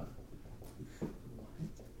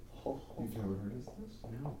 Ho ho. you've never heard of this?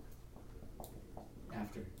 No.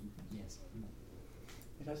 After, yes.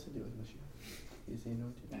 It has to do with Mashiach. He's the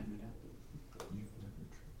anointed. Back it up. You've never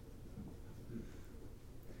tried.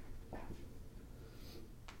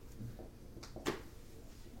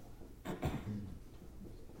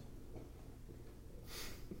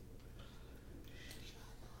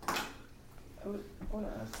 I want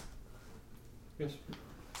to ask Yes.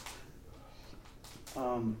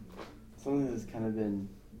 something that's kind of been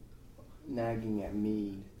nagging at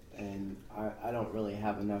me, and I don't really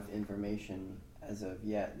have enough information as of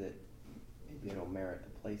yet that maybe it'll merit a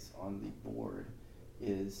place on the board,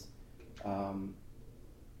 is and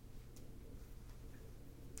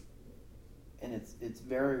it's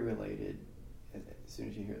very related as soon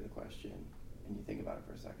as you hear the question and you think about it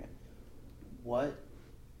for a second. What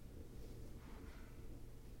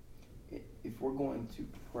if we're going to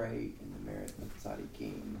pray in the merit of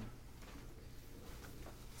tzaddikim?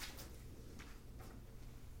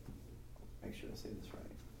 Make sure I say this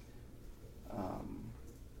right.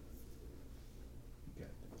 You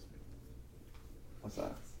got this, man. What's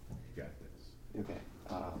that? You got this. Okay.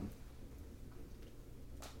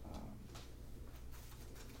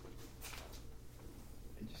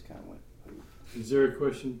 It just kind of went poof. Is there a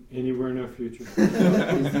question anywhere in our future?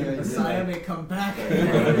 Messiah may come back.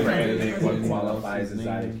 What qualifies a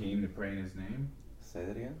tzaddikim to pray in his name? Say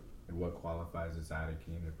that again? And what qualifies a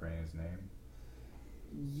tzaddikim to pray in his name?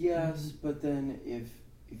 Yes, but then if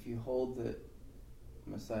you hold that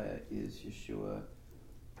Messiah is Yeshua,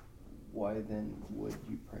 why then would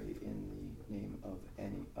you pray in the name of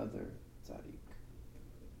any other tzaddik?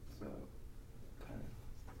 So, kind of.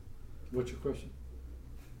 What's your question?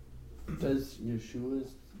 Does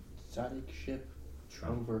Yeshua's tzaddikship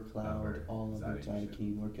Trump overcloud other all other tzaddikship.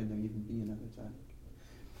 tzaddikim, or can there even be another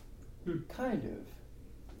tzaddik? Kind of.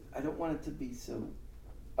 I don't want it to be so.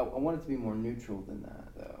 I want it to be more neutral than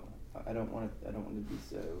that, though. I don't want it. I don't want it to be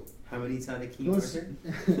so. How many tzaddikim He are wants, there?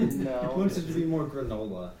 No. he wants it to be more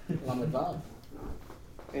granola. Lamed Vav.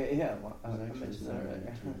 Yeah. Well, I mentioned that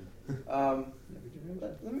earlier.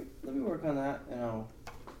 Let me work on that, and I'll.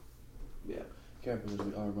 Yeah. Careful, because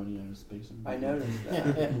we are running out of space. I noticed that. I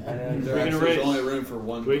noticed We're gonna There's race. only room for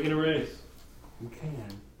one, We can erase. We can.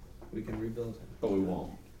 We can rebuild it. but we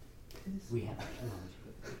won't. We have technology,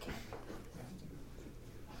 but we can't.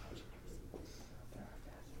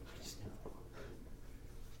 I just know.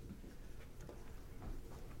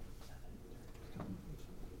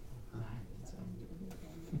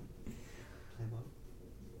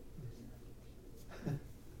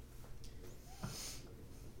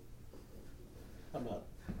 How about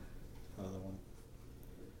another one?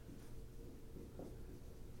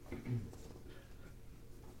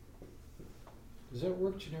 Does that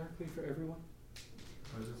work generically for everyone?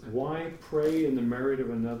 What does it say? Why pray in the merit of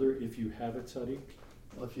another if you have a tzaddik?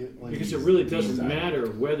 Well, if you, like, Because it really doesn't matter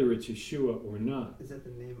whether it's Yeshua or not. Is that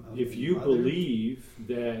the name of If the you mother? believe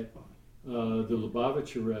that the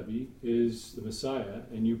Lubavitcher Rebbe is the Messiah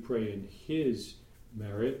and you pray in his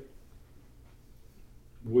merit,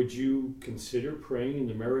 would you consider praying in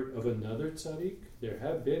the merit of another tzaddik? There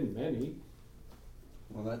have been many.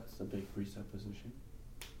 well, that's a big presupposition.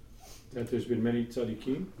 That there's been many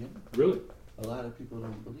tzaddikim? Yeah. Really? A lot of people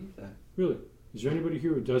don't believe that. Really? Is there anybody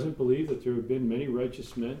here who doesn't believe that there have been many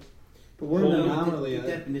righteous men? But we're Well, nominally the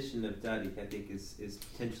definition of tzaddik, I think, is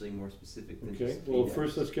potentially more specific than Okay, just well, Judas.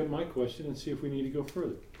 first let's get my question and see if we need to go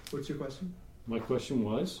further. What's your question? My question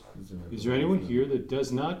was, is there anyone here that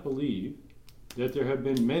does not believe that there have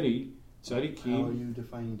been many How are tzaddikim? you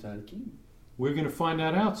defining tzaddikim? We're going to find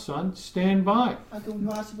that out, son. Stand by. How can we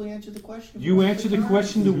possibly answer the question? You answer the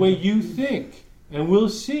question the way you think, and we'll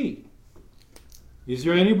see. Is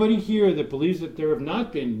there anybody here that believes that there have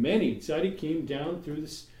not been many tzaddikim down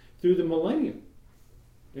through the millennium?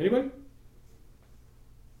 Anybody?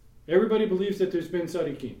 Everybody believes that there's been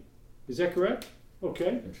tzaddikim. Is that correct?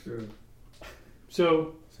 Okay. True.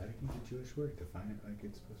 So Tzaddikim is a Jewish word. Define it like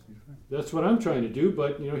it's supposed to be defined. that's what I'm trying to do,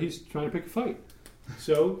 but he's trying to pick a fight.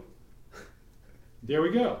 So there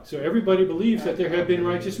we go. So everybody believes that there have been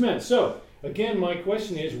righteous men. So again, my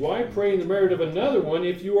question is, why pray in the merit of another one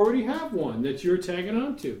if you already have one that you're tagging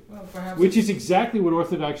on to? Well, perhaps. Which is exactly what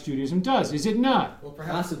Orthodox Judaism does, is it not? Well,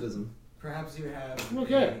 perhaps. Pacifism. Perhaps you have.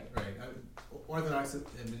 Okay. Right. Orthodox is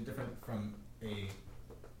different from a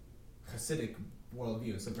Hasidic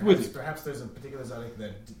worldview. So With perhaps there's a particular tzaddik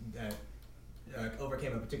that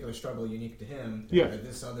overcame a particular struggle unique to him Yeah. that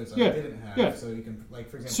this other tzaddik Yeah. didn't have. Yeah. So you can, like,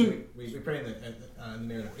 for example, So- we pray in the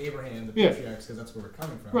merit of Abraham, the Yeah. patriarchs, because that's where we're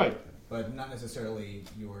coming from. Right. But not necessarily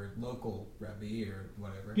your local rabbi or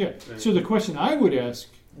whatever. Yeah. So the question I would ask,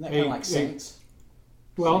 Isn't that kind of like saints?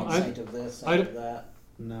 well, saint of this, I- saint of that.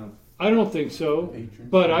 No. I don't think so. Patron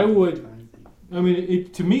But saint I of would- the time thing. I mean,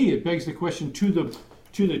 to me, it begs the question to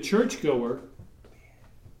the churchgoer: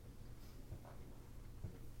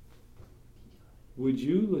 would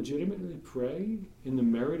you legitimately pray in the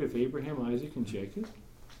merit of Abraham, Isaac, and Jacob?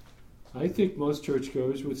 I think most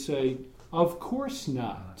churchgoers would say, "Of course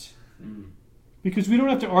not," because we don't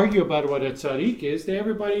have to argue about what a tzaddik is.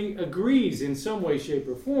 Everybody agrees in some way, shape,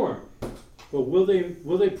 or form. But will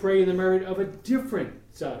they pray in the merit of a different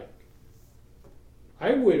tzaddik?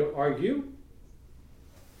 I would argue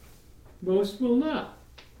most will not.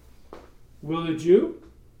 Will a Jew?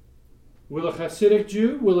 Will a Hasidic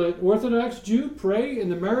Jew? Will an Orthodox Jew pray in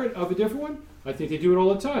the merit of a different one? I think they do it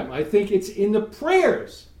all the time. I think it's in the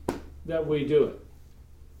prayers that we do it.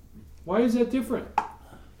 Why is that different?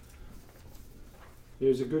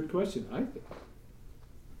 There's a good question, I think.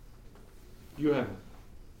 You haven't.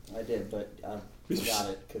 I did, but I forgot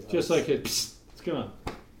it. Cause Just like it. Psst, it's gone.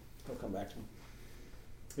 He'll come back to me.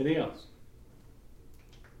 Anything else?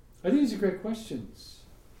 I think these are great questions.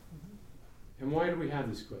 And why do we have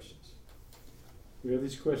these questions? We have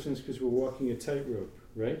these questions because we're walking a tightrope,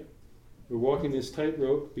 right? We're walking this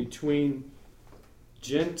tightrope between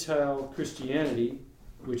Gentile Christianity,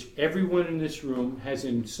 which everyone in this room has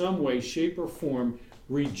in some way, shape, or form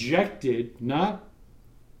rejected, not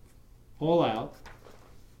all out,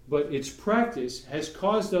 but its practice has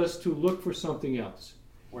caused us to look for something else.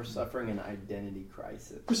 We're suffering an identity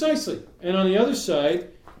crisis. Precisely. And on the other side,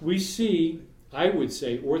 we see, I would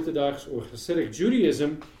say, Orthodox or Hasidic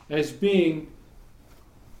Judaism as being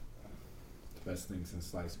The best thing since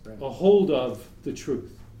sliced bread. a hold of the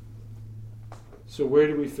truth. So where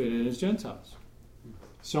do we fit in as Gentiles?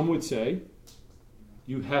 Some would say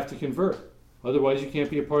you have to convert. Otherwise you can't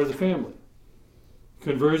be a part of the family.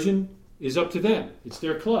 Conversion is up to them. It's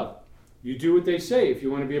their club. You do what they say if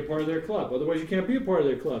you want to be a part of their club. Otherwise you can't be a part of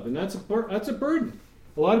their club. And that's a burden.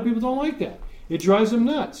 A lot of people don't like that. It drives them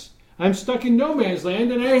nuts. I'm stuck in no man's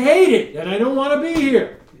land and I hate it and I don't want to be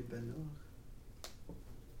here.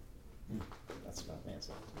 That's about man's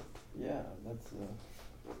life. Yeah, that's.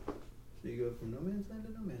 So you go from no man's land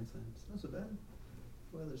to no man's land. It's not so bad.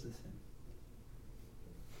 Well, there's this sin.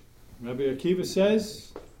 Rabbi Akiva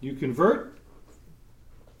says, you convert,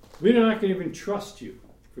 we're not going to even trust you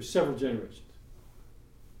for several generations.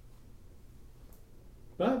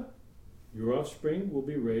 But your offspring will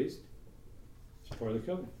be raised as part of the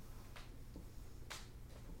covenant.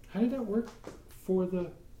 How did that work for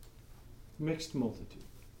the mixed multitude?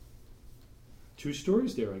 Two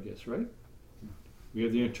stories there, I guess, right? We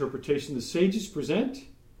have the interpretation the sages present,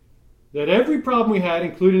 that every problem we had,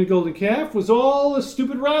 including the golden calf, was all a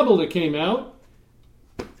stupid rabble that came out.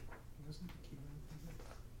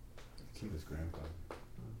 Akiva's grandfather.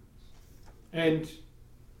 And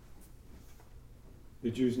the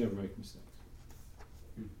Jews never make mistakes.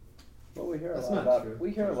 Well, we hear That's a lot not about true.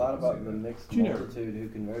 we hear a lot about the mixed You never- multitude who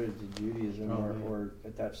converted to Judaism Oh, yeah. or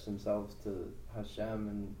attached themselves to Hashem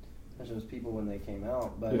and Hashem's people when they came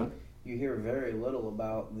out, but Yeah. you hear very little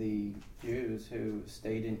about the Jews who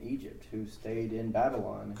stayed in Egypt, who stayed in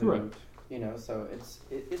Babylon. Who, Correct. You know, so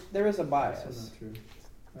there is a bias. That's not true.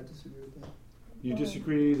 I disagree with that. You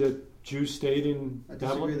disagree that Jews stayed in I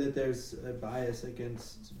Babylon? disagree that there's a bias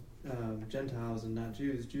against Gentiles and not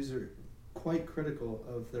Jews. Jews are quite critical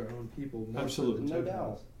of their own people. More Absolutely. So than No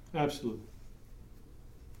Gentiles. Absolutely.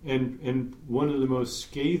 And one of the most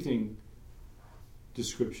scathing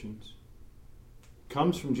descriptions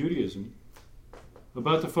comes from Judaism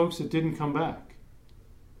about the folks that didn't come back.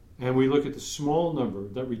 And we look at the small number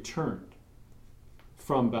that returned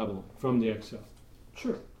from Babylon, from the exile.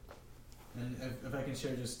 Sure. And if I can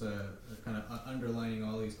share just kind of underlining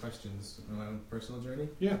all these questions in my own personal journey.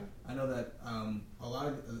 Yeah. I know that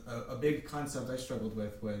a big concept I struggled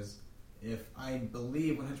with was if I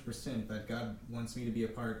believe 100% that God wants me to be a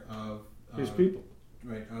part of His people.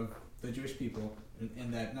 right, of the Jewish people,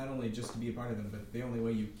 and that not only just to be a part of them, but the only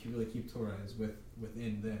way you really keep Torah is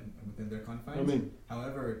within them and within their confines. I mean,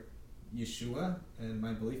 However, Yeshua and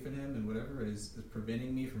my belief in Him and whatever is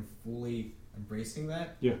preventing me from fully embracing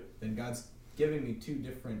that. Yeah. Then God's giving me two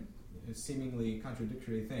different, seemingly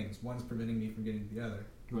contradictory things. One's preventing me from getting to the other.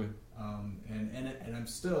 right. And I'm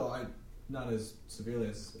still, not as severely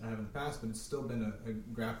as I have in the past, but it's still been a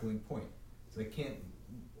grappling point. So I can't.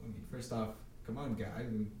 I mean, first off, come on, God.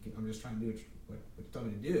 I'm just trying to do what you told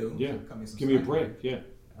me to do. Yeah. So cut me some Give me a slack. break. Yeah.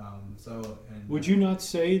 Would you not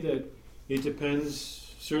say that it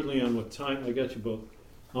depends certainly on what time, I got you both,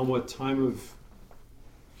 on what time of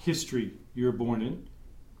history you're born in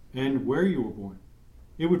and where you were born?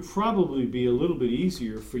 It would probably be a little bit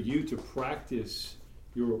easier for you to practice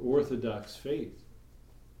your Orthodox faith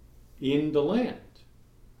in the land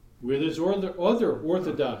where there's other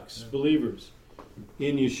Orthodox believers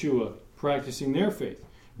in Yeshua practicing their faith.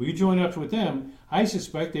 Will you join up with them? I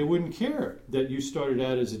suspect they wouldn't care that you started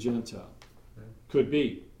out as a Gentile. Could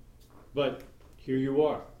be. But here you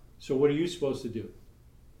are. So what are you supposed to do?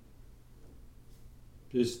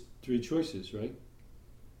 There's three choices, right?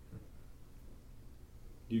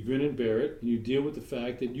 You grin and bear it, and you deal with the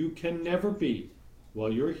fact that you can never be,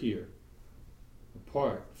 while you're here,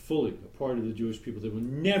 fully a part of the Jewish people. They will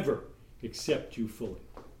never accept you fully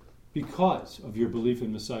because of your belief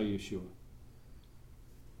in Messiah Yeshua.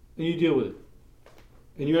 And you deal with it.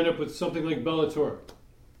 And you end up with something like Bellator.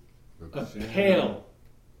 A pale,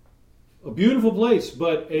 a beautiful place,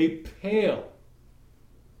 but a pale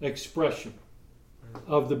expression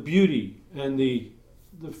of the beauty and the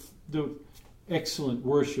excellent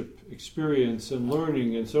worship experience and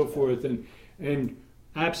learning and so forth, and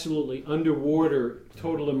absolutely underwater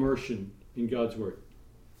total immersion in God's Word.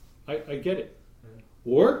 I get it.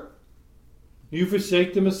 Or you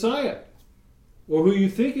forsake the Messiah, or who you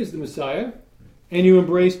think is the Messiah, and you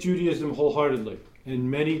embrace Judaism wholeheartedly. And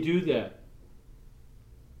many do that.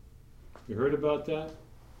 You heard about that?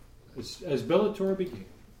 As Bellator began,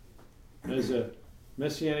 as a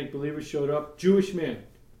Messianic believer showed up, Jewish man,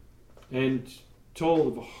 and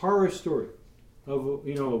told of a horror story of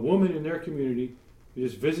a woman in their community who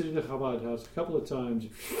just visited the Chabad house a couple of times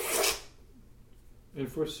and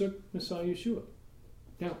forsook Messiah Yeshua.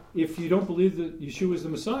 Now, if you don't believe that Yeshua is the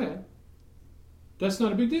Messiah, that's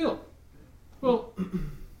not a big deal. Well,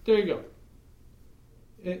 there you go.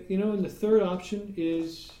 And the third option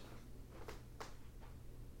is,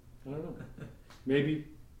 I don't know, maybe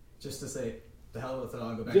just to say, the hell with it,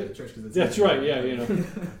 I'll go back Yeah, to the church because it's that's easier. right. Yeah,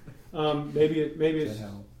 maybe it's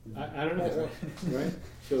I don't know, right?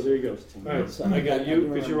 So there you go. All right, So I got I you do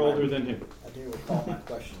because you're remember older than him. I do recall my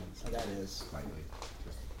question, and that is,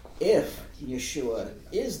 if Yeshua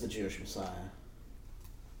is the Jewish Messiah,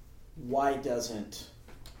 why doesn't,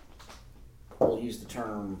 we'll use the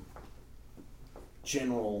term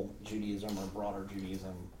general Judaism or broader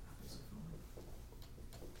Judaism,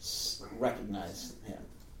 recognize him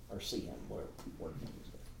or see him. Where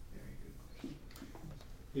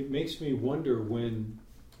It makes me wonder when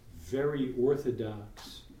very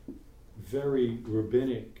orthodox, very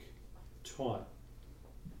rabbinic taught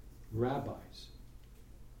rabbis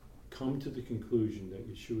come to the conclusion that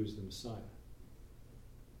Yeshua is the Messiah.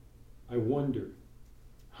 I wonder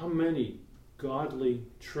how many godly,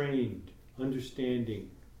 trained, understanding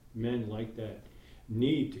men like that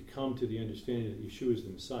need to come to the understanding that Yeshua is the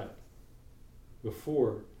Messiah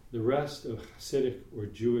before the rest of Hasidic or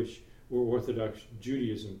Jewish or Orthodox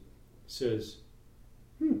Judaism says,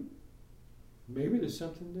 maybe there's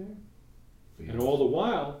something there. And all the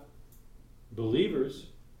while, believers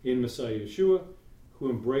in Messiah Yeshua who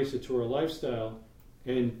embrace a Torah lifestyle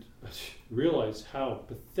and realize how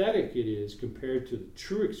pathetic it is compared to the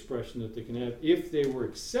true expression that they can have if they were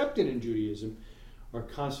accepted in Judaism, are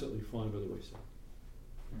constantly falling by the wayside.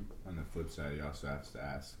 On the flip side, you also have to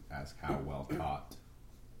ask how well taught.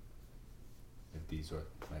 If these are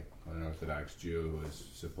like an Orthodox Jew who is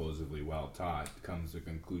supposedly well taught comes to the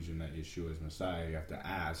conclusion that Yeshua is Messiah, you have to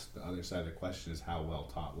ask. The other side of the question is how well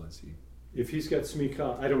taught was he? If he's got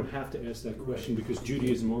smikah, I don't have to ask that question because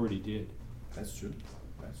Judaism already did. That's true.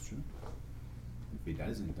 That's true. If he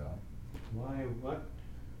doesn't, though, Why? What?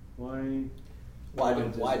 Why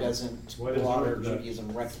doesn't broader broader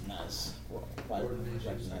Judaism recognize? Why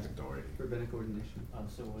Ordination. recognize authority. Rabbinic ordination.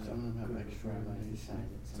 So what Some of them have group extra of rabbis ordination. decide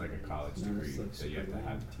that It's like a somebody- college No, degree it's like that you have to super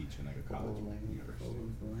have lame. to teach in like a college university.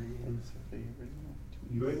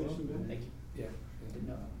 You ain't listening to Thank you. Yeah. Didn't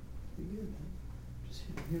know. Just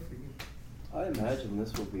here for you. I imagine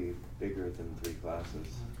this will be bigger than 3 classes.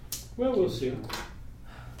 Well, we'll see.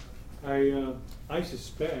 I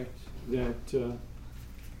suspect that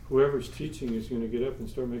whoever's teaching is going to get up and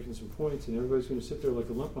start making some points, and everybody's going to sit there like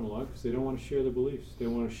a lump on a log because they don't want to share their beliefs. They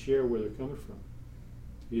want to share where they're coming from,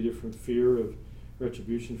 either from fear of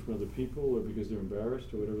retribution from other people or because they're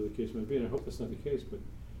embarrassed or whatever the case might be. And I hope that's not the case, but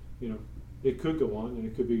it could go on and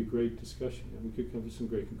it could be a great discussion and we could come to some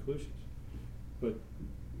great conclusions. But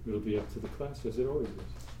it'll be up to the class as it always is.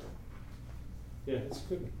 Yeah, that's a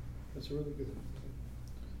good one. That's a really good one.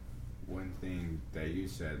 One thing that you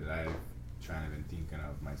said that I've kind of been thinking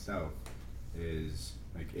of myself is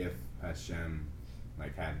like if Hashem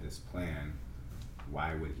had this plan,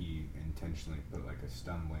 why would he intentionally put like a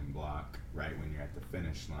stumbling block right when you're at the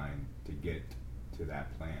finish line to get to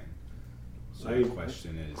that plan? So the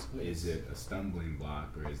question is it a stumbling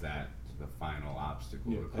block or is that the final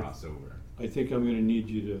obstacle to cross over? I think I'm going to need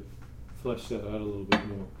you to flesh that out a little bit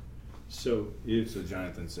more. So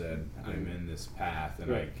Jonathan said, I'm in this path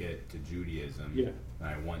and I get to Judaism and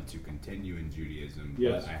I want to continue in Judaism,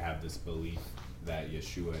 but I have this belief that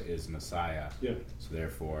Yeshua is Messiah. So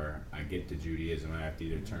therefore, I get to Judaism and I have to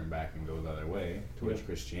either turn back and go the other way towards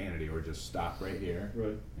Christianity or just stop right here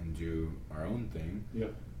and do our own thing.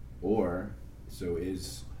 Or,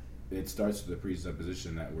 it starts with the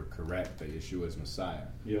presupposition that we're correct that Yeshua is Messiah.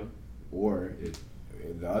 Or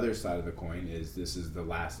the other side of the coin is this is the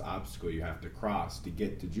last obstacle you have to cross to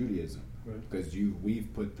get to Judaism, because we've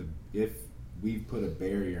put a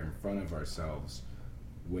barrier in front of ourselves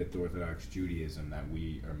with Orthodox Judaism that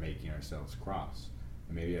we are making ourselves cross.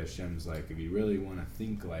 And maybe Hashem's like, if you really want to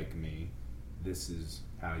think like me, this is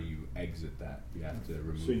how you exit that. You have to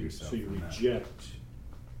remove yourself. So you from reject. That.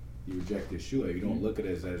 You reject Yeshua. You don't look at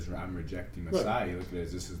it as I'm rejecting Messiah. You look at it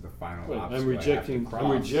as this is the final obstacle. I'm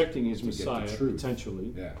rejecting his Messiah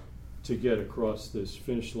potentially to get across this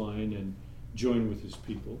finish line and join with his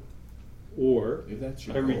people. Or if that's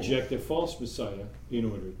your I goal, reject a false Messiah in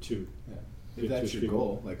order to. If that's your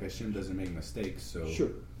goal, like Hashem doesn't make mistakes, so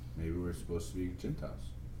sure. Maybe we're supposed to be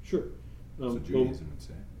Gentiles. Sure. So Judaism would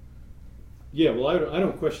say. Yeah, well, I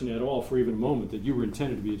don't question at all for even a moment that you were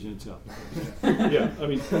intended to be a Gentile.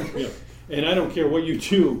 And I don't care what you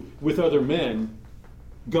do with other men,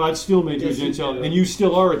 God still made you a Gentile, and you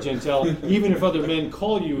still are a Gentile. Even if other men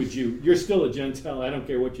call you a Jew, you're still a Gentile. I don't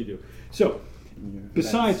care what you do. So,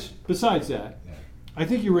 besides that, I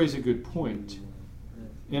think you raise a good point.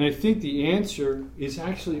 And I think the answer is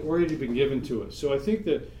actually already been given to us. So I think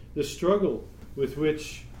that the struggle with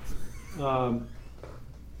which...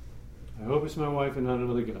 I hope it's my wife and not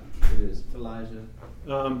another guy. It is. Elijah.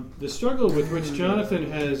 The struggle with which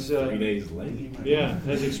Jonathan has 3 days late.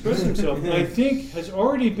 has expressed himself, I think, has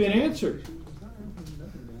already been answered.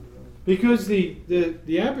 Because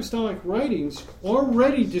the apostolic writings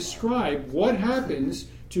already describe what happens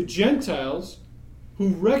to Gentiles who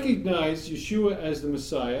recognize Yeshua as the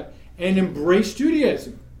Messiah and embrace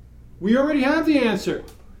Judaism. We already have the answer.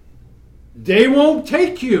 They won't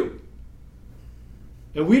take you.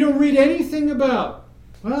 And we don't read anything about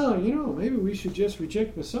well, maybe we should just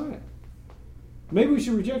reject Messiah. Maybe we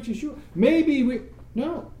should reject Yeshua.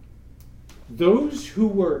 No. Those who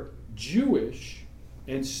were Jewish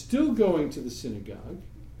and still going to the synagogue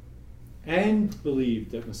and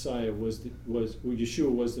believed that Yeshua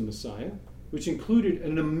was the Messiah, which included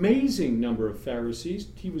an amazing number of Pharisees.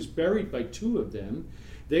 He was buried by 2 of them.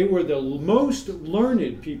 They were the most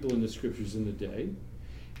learned people in the scriptures in the day.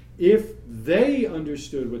 If they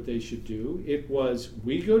understood what they should do, it was,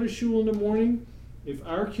 we go to shul in the morning. If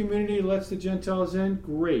our community lets the Gentiles in,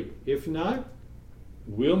 great. If not,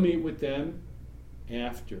 we'll meet with them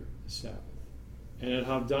after the Sabbath. And at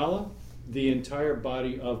Havdalah, the entire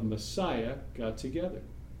body of Messiah got together.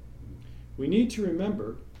 We need to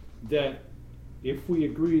remember that if we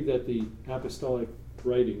agree that the apostolic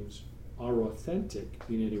writings are authentic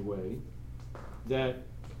in any way, that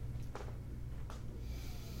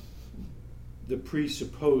the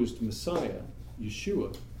presupposed Messiah,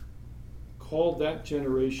 Yeshua, called that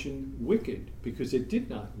generation wicked because it did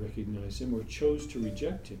not recognize him or chose to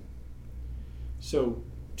reject him. So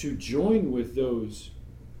to join with those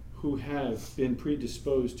who have been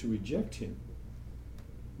predisposed to reject him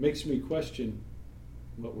makes me question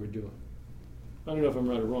what we're doing. I don't know if I'm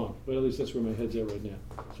right or wrong, but at least that's where my head's at right now.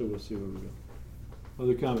 So we'll see where we go.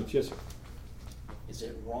 Other comments? Yes, sir. Is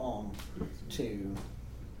it wrong to...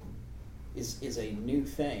 Is a new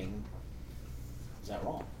thing, is that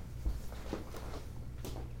wrong?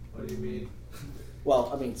 What do you mean? Well,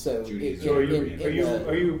 I mean, so... So are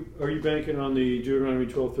you banking on the Deuteronomy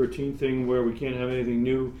 12:13 thing where we can't have anything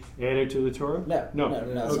new added to the Torah? No, that's not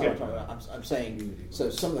Okay. what I'm talking about. I'm saying, so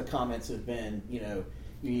some of the comments have been, you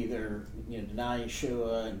either deny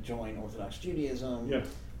Yeshua and join Orthodox Judaism, Yeah.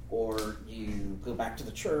 or you go back to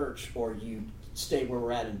the church, or you stay where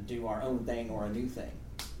we're at and do our own thing or a new thing.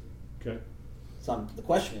 Okay. So the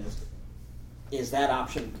question is that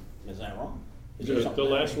option, is that wrong? Is there The something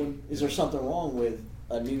last one? Is there something wrong with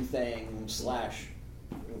a new thing / whatever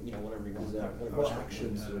you want?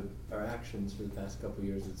 Our actions for the past couple of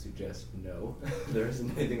years would suggest no. There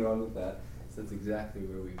isn't anything wrong with that. So that's exactly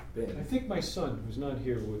where we've been. I think my son, who's not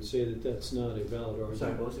here, would say that that's not a valid argument.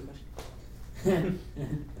 Sorry, what was the question?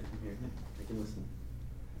 Here, I can listen.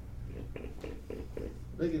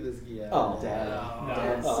 Look at this guy. Oh.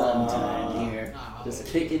 Dad's Oh. son time here. Oh. Just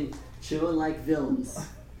chilling like villains.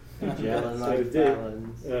 Yelling So like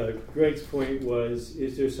felons. Greg's point was,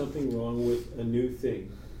 is there something wrong with a new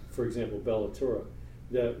thing? For example, Bella Torah,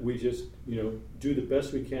 that we just, do the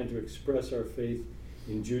best we can to express our faith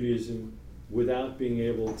in Judaism without being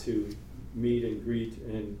able to meet and greet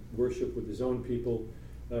and worship with his own people.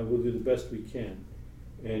 We'll do the best we can.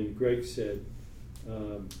 And Greg said,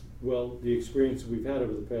 well, the experience we've had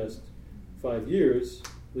over the past 5 years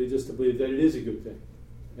leads us to believe that it is a good thing.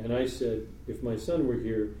 And I said, if my son were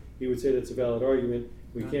here, he would say that's a valid argument.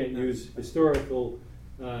 We can't use historical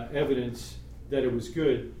evidence that it was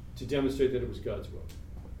good to demonstrate that it was God's will.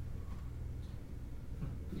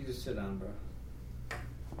 You just sit down, bro.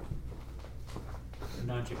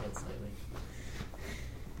 Nod your head slightly.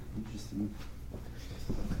 Interesting.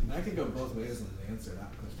 I could go both ways on the answer to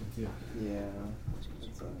that question too. Yeah.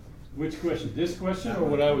 Which question? This question or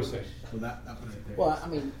what I was saying? So that one right there. Well, I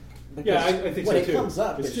mean, Yeah, because I think when so it too. comes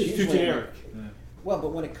up, it's it's too usually generic. Yeah. Well,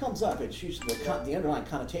 but when it comes up, it's usually the underlying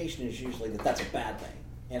connotation is usually that that's a bad thing.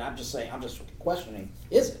 And I'm just questioning,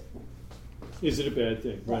 is it? Is it a bad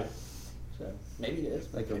thing? Right. So maybe it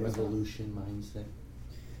is. Like a maybe it's not. revolution mindset.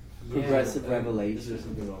 Yeah, Progressive Is revelation. there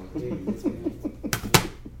something wrong with Dude, it? it's weird.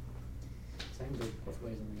 So I can go both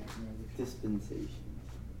ways on the revolution. Dispensation.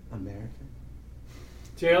 America.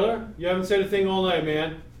 Taylor, you haven't said a thing all night,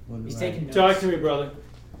 man. He's taking notes. Talk to me, brother.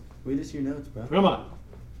 Read us your notes, bro. Come on.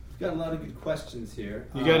 We've got a lot of good questions here.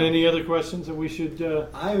 You got any other questions that we should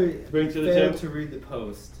I bring to the failed table? to read the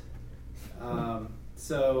post.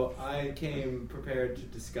 So I came prepared to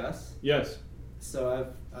discuss. Yes. So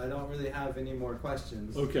I don't really have any more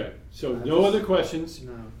questions. Okay. So I no just- other questions,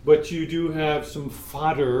 No. but you do have some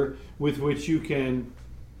fodder with which you can,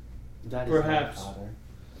 That is Perhaps. not fodder.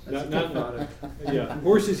 That's not- good fodder. yeah,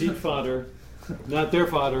 horses eat fodder, not their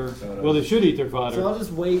fodder. So Well, they should eat their So I'll fodder.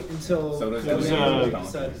 just wait until So does we the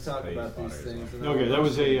decide to talk They eat about these fodder as things. well. and then Okay, I'll- that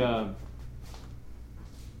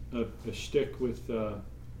was a shtick with the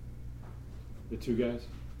 2 guys.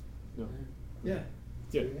 No. Yeah.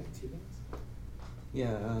 Yeah. Two guys?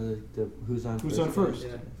 Yeah, the who's on Who's first? on first?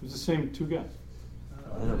 Yeah. It was the same 2 guys.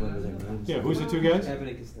 I don't remember their names. Yeah, who's the 2 guys? Abbott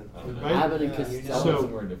and Costello. Right? Abbott and Yeah. Costello.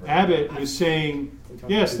 So Abbott is saying,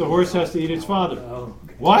 yes, the horse has to eat its fodder. Oh.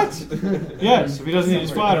 What? Yes, if he doesn't eat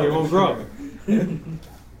his fodder, he won't grow.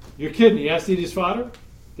 You're kidding, he has to eat his fodder?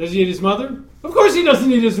 Does he eat his mother? Of course he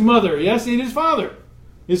doesn't eat his mother. He has to eat his father.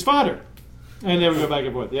 His fodder. And then we go back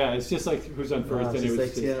and forth. Yeah, it's just like who's on first. it's and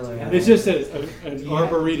just it like, was yeah, it's just an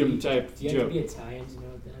arboretum type Do you have joke. to be Italian to know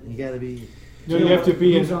what that is? You gotta be. No, you have to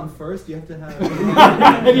be Who's in. on first? You have to have.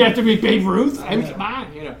 And you have to be Babe Ruth. I mean, come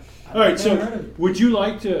on, you know. All right. So, would you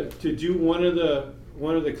like to do one of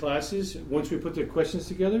the classes once we put the questions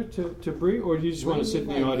together to Bree, or do you just want to sit in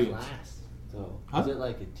the audience? Class, though? Huh? Is it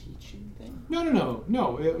like a teaching thing? No.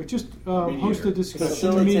 Just host a discussion,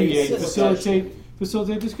 Facilitate mediate,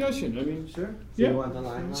 facilitate discussion. I mean, Sure. yeah. You want the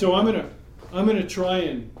line? So I'm gonna try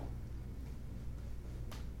and.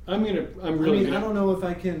 I'm really. I don't know if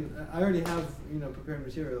I can. I already have prepared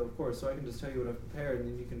material, of course, so I can just tell you what I've prepared, and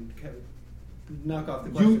then you can knock off the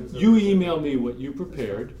questions. You email me what you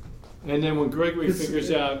prepared, and then when Gregory 'Cause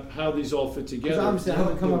figures out how these all fit Because together. obviously I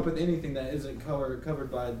haven't come up with anything that isn't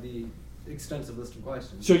covered by the extensive list of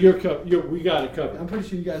questions. So we got it covered. I'm pretty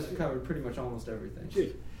sure you guys have covered pretty much almost everything.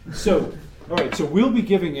 So, all right. So we'll be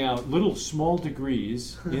giving out little small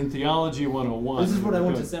degrees in Theology 101. This is what I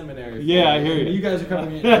went to seminary for. Yeah, I hear you. You guys are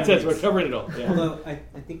covering it. That's we're covering it all. Yeah. Although I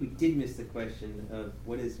think we did miss the question of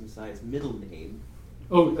what is Messiah's middle name.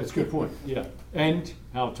 Oh, that's a good point. Yeah, and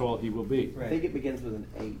how tall he will be. I think it begins with an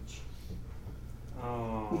H.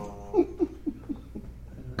 Oh.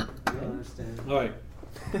 I don't understand. All right.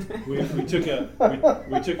 We took an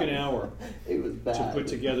hour It was bad. to put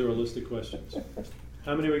together a list of questions.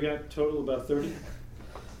 How many we got total? About 30?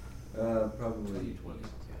 Probably 20.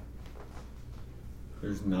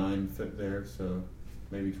 There's 9 fit there, so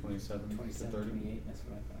maybe 27 to 27, 30. 28, that's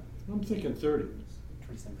what I thought. I'm thinking 30.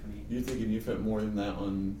 27, 28. You thinking you fit more than that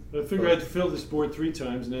on? I figure I had to fill this board 3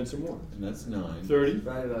 times and then some more. And that's 9. 30.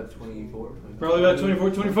 Probably about 24. 25. Probably about 24,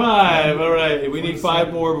 25. All right. We need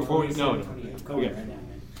 5 more before we know it. 28. I'm Okay. going right now,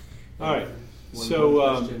 man. All right. One So,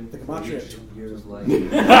 more question. The gematria. Each year's life.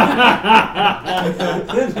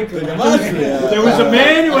 there was a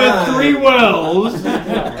man who had 3 wells.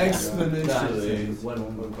 Exponentially.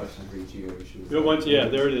 One question for each year. Yeah,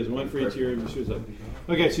 there it is. 1 for each year.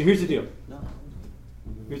 Okay, so here's the deal.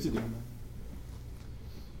 Here's the deal.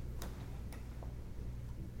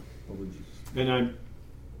 What would you? And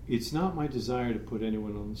it's not my desire to put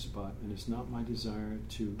anyone on the spot, and it's not my desire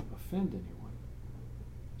to offend anyone.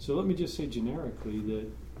 So let me just say generically that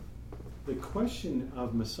the question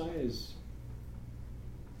of Yeshua's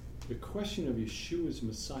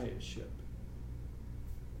messiahship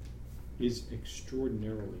is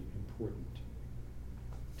extraordinarily important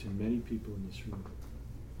to many people in this room.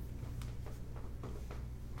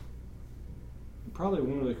 And probably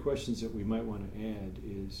one of the questions that we might want to add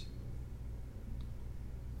is,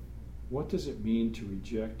 what does it mean to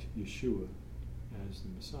reject Yeshua as the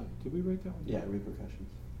Messiah? Did we write that one? Yeah, repercussions.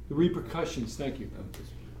 The repercussions, thank you.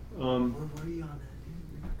 What are you on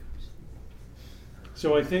that?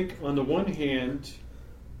 So I think on the one hand,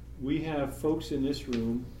 we have folks in this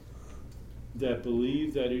room that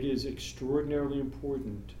believe that it is extraordinarily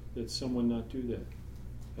important that someone not do that.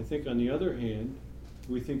 I think on the other hand,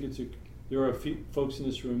 we think there are folks in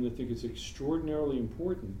this room that think it's extraordinarily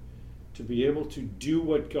important to be able to do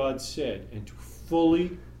what God said and to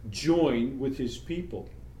fully join with His people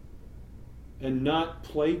and not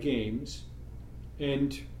play games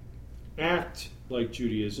and act like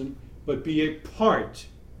Judaism, but be a part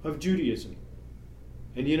of Judaism.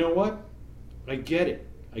 And you know what? I get it.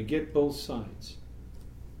 I get both sides.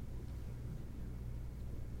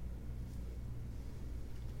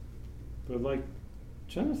 But like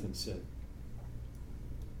Jonathan said,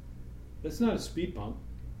 that's not a speed bump.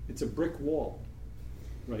 It's a brick wall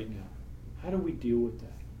right now. How do we deal with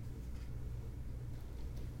that?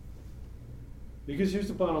 Because here's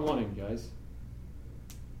the bottom line, guys.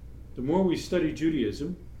 The more we study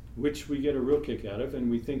Judaism, which we get a real kick out of, and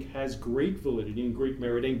we think has great validity and great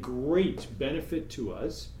merit and great benefit to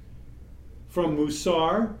us, from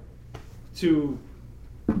Musar to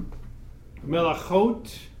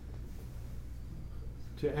Melachot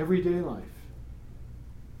to everyday life,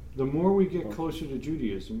 the more we get closer to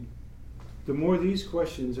Judaism, the more these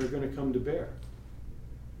questions are going to come to bear.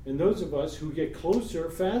 And those of us who get closer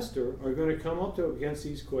faster are going to come up against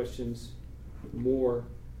these questions more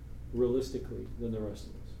realistically than the rest of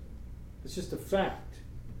us. It's just a fact.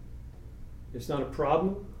 It's not a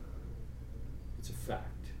problem. It's a fact.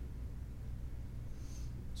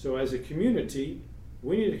 So as a community,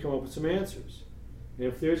 we need to come up with some answers. And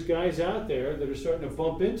if there's guys out there that are starting to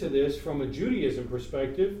bump into this from a Judaism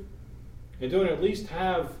perspective and don't at least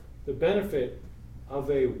have the benefit of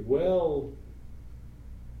a well-poised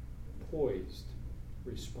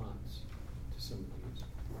response to some of these,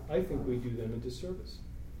 I think we do them a disservice.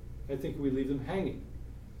 I think we leave them hanging.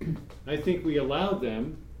 I think we allow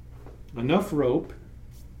them enough rope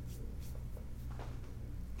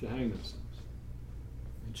to hang themselves.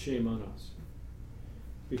 And shame on us.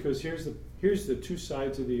 Because here's the two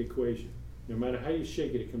sides of the equation. No matter how you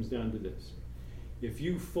shake it, it comes down to this. If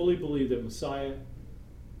you fully believe that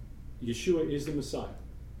Yeshua is the Messiah,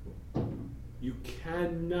 you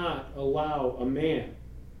cannot allow a man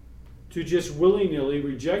to just willy-nilly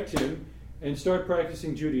reject him and start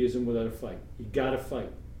practicing Judaism without a fight. You gotta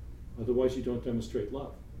fight. Otherwise you don't demonstrate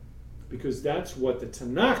love. Because that's what the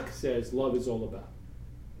Tanakh says love is all about.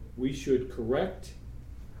 We should correct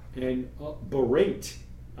and berate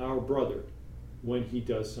our brother when he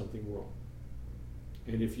does something wrong.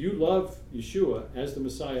 And if you love Yeshua as the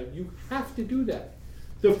Messiah, you have to do that.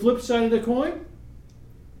 The flip side of the coin,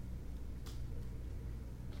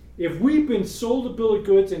 if we've been sold a bill of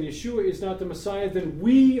goods and Yeshua is not the Messiah, then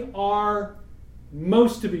we are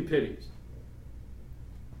most to be pitied.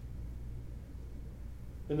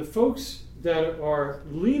 And the folks that are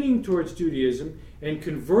leaning towards Judaism and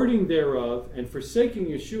converting thereof and forsaking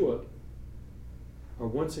Yeshua are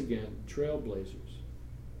once again trailblazers.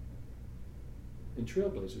 And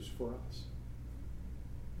trailblazers for us.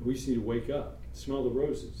 We just need to wake up, smell the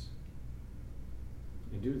roses,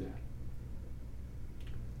 and do that.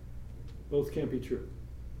 Both can't be true.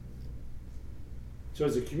 So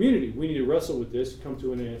as a community, we need to wrestle with this, come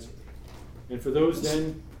to an answer. And for those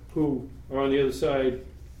then who are on the other side,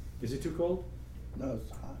 is it too cold? No,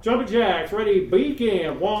 it's hot. Jumping jacks, ready,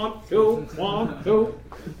 begin. 1, 2, 1, 2.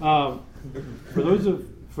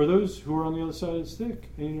 For those who are on the other side of the stick,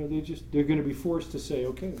 and, they're going to be forced to say,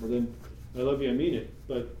 okay, well then, I love you, I mean it,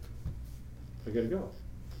 but I got to go.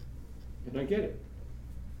 And I get it.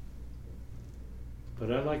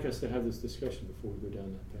 But I'd like us to have this discussion before we go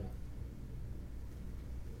down that path.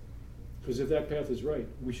 Because if that path is right,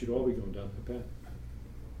 we should all be going down that path.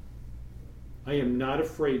 I am not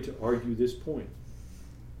afraid to argue this point.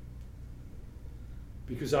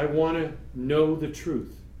 Because I want to know the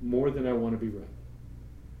truth more than I want to be right.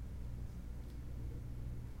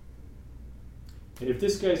 And if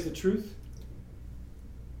this guy's the truth,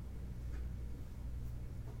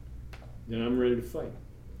 then I'm ready to fight.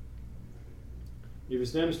 If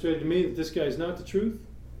it's demonstrated to me that this guy is not the truth,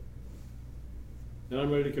 then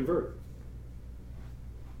I'm ready to convert.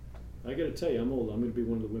 I got to tell you, I'm old. I'm going to be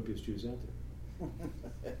one of the wimpiest Jews out there.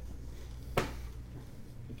 I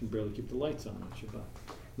can barely keep the lights on Shabbat.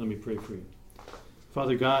 Let me pray for you.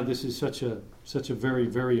 Father God, this is such a very,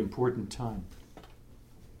 very important time.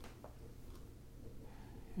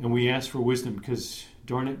 And we ask for wisdom because,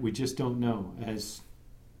 darn it, we just don't know. As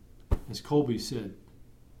Colby said,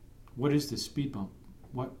 what is this speed bump?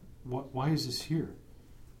 Why is this here?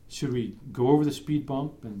 Should we go over the speed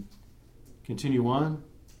bump and continue on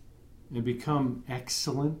and become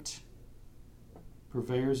excellent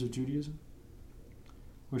purveyors of Judaism?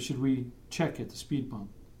 Or should we check at the speed bump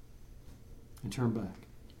and turn back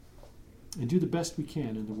and do the best we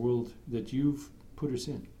can in the world that you've put us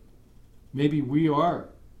in? Maybe we are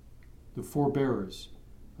the forebearers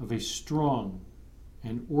of a strong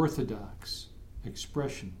and orthodox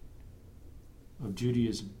expression of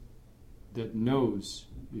Judaism that knows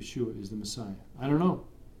Yeshua is the Messiah. I don't know.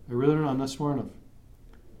 I really don't know. I'm not smart enough.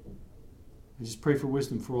 I just pray for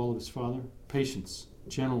wisdom for all of us, Father. Patience,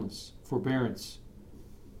 gentleness, forbearance,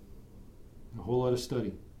 and a whole lot of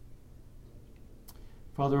study.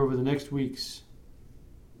 Father, over the next weeks,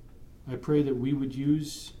 I pray that we would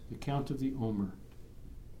use the count of the Omer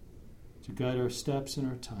to guide our steps and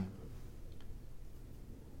our time.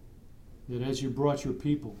 That as you brought your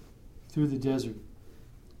people through the desert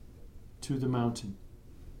to the mountain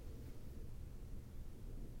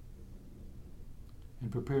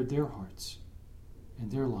and prepared their hearts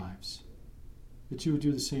and their lives, that you would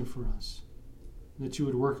do the same for us. That you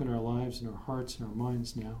would work in our lives and our hearts and our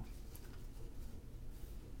minds now.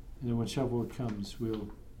 And then when Shavuot comes,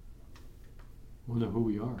 we'll know who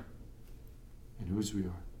we are and whose we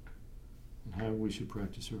are and how we should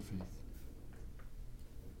practice our faith.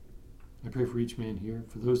 I pray for each man here,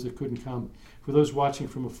 for those that couldn't come, for those watching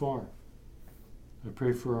from afar. I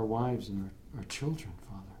pray for our wives and our children,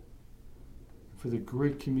 Father, for the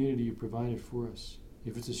great community you provided for us.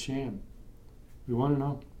 If it's a sham, we want to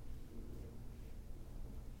know.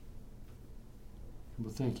 And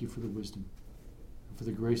we'll thank you for the wisdom and for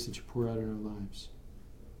the grace that you pour out in our lives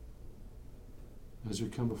as we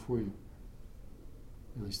come before you.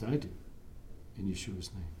 At least I do. In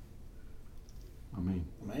Yeshua's name. Amen.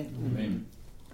 Amen. Amen.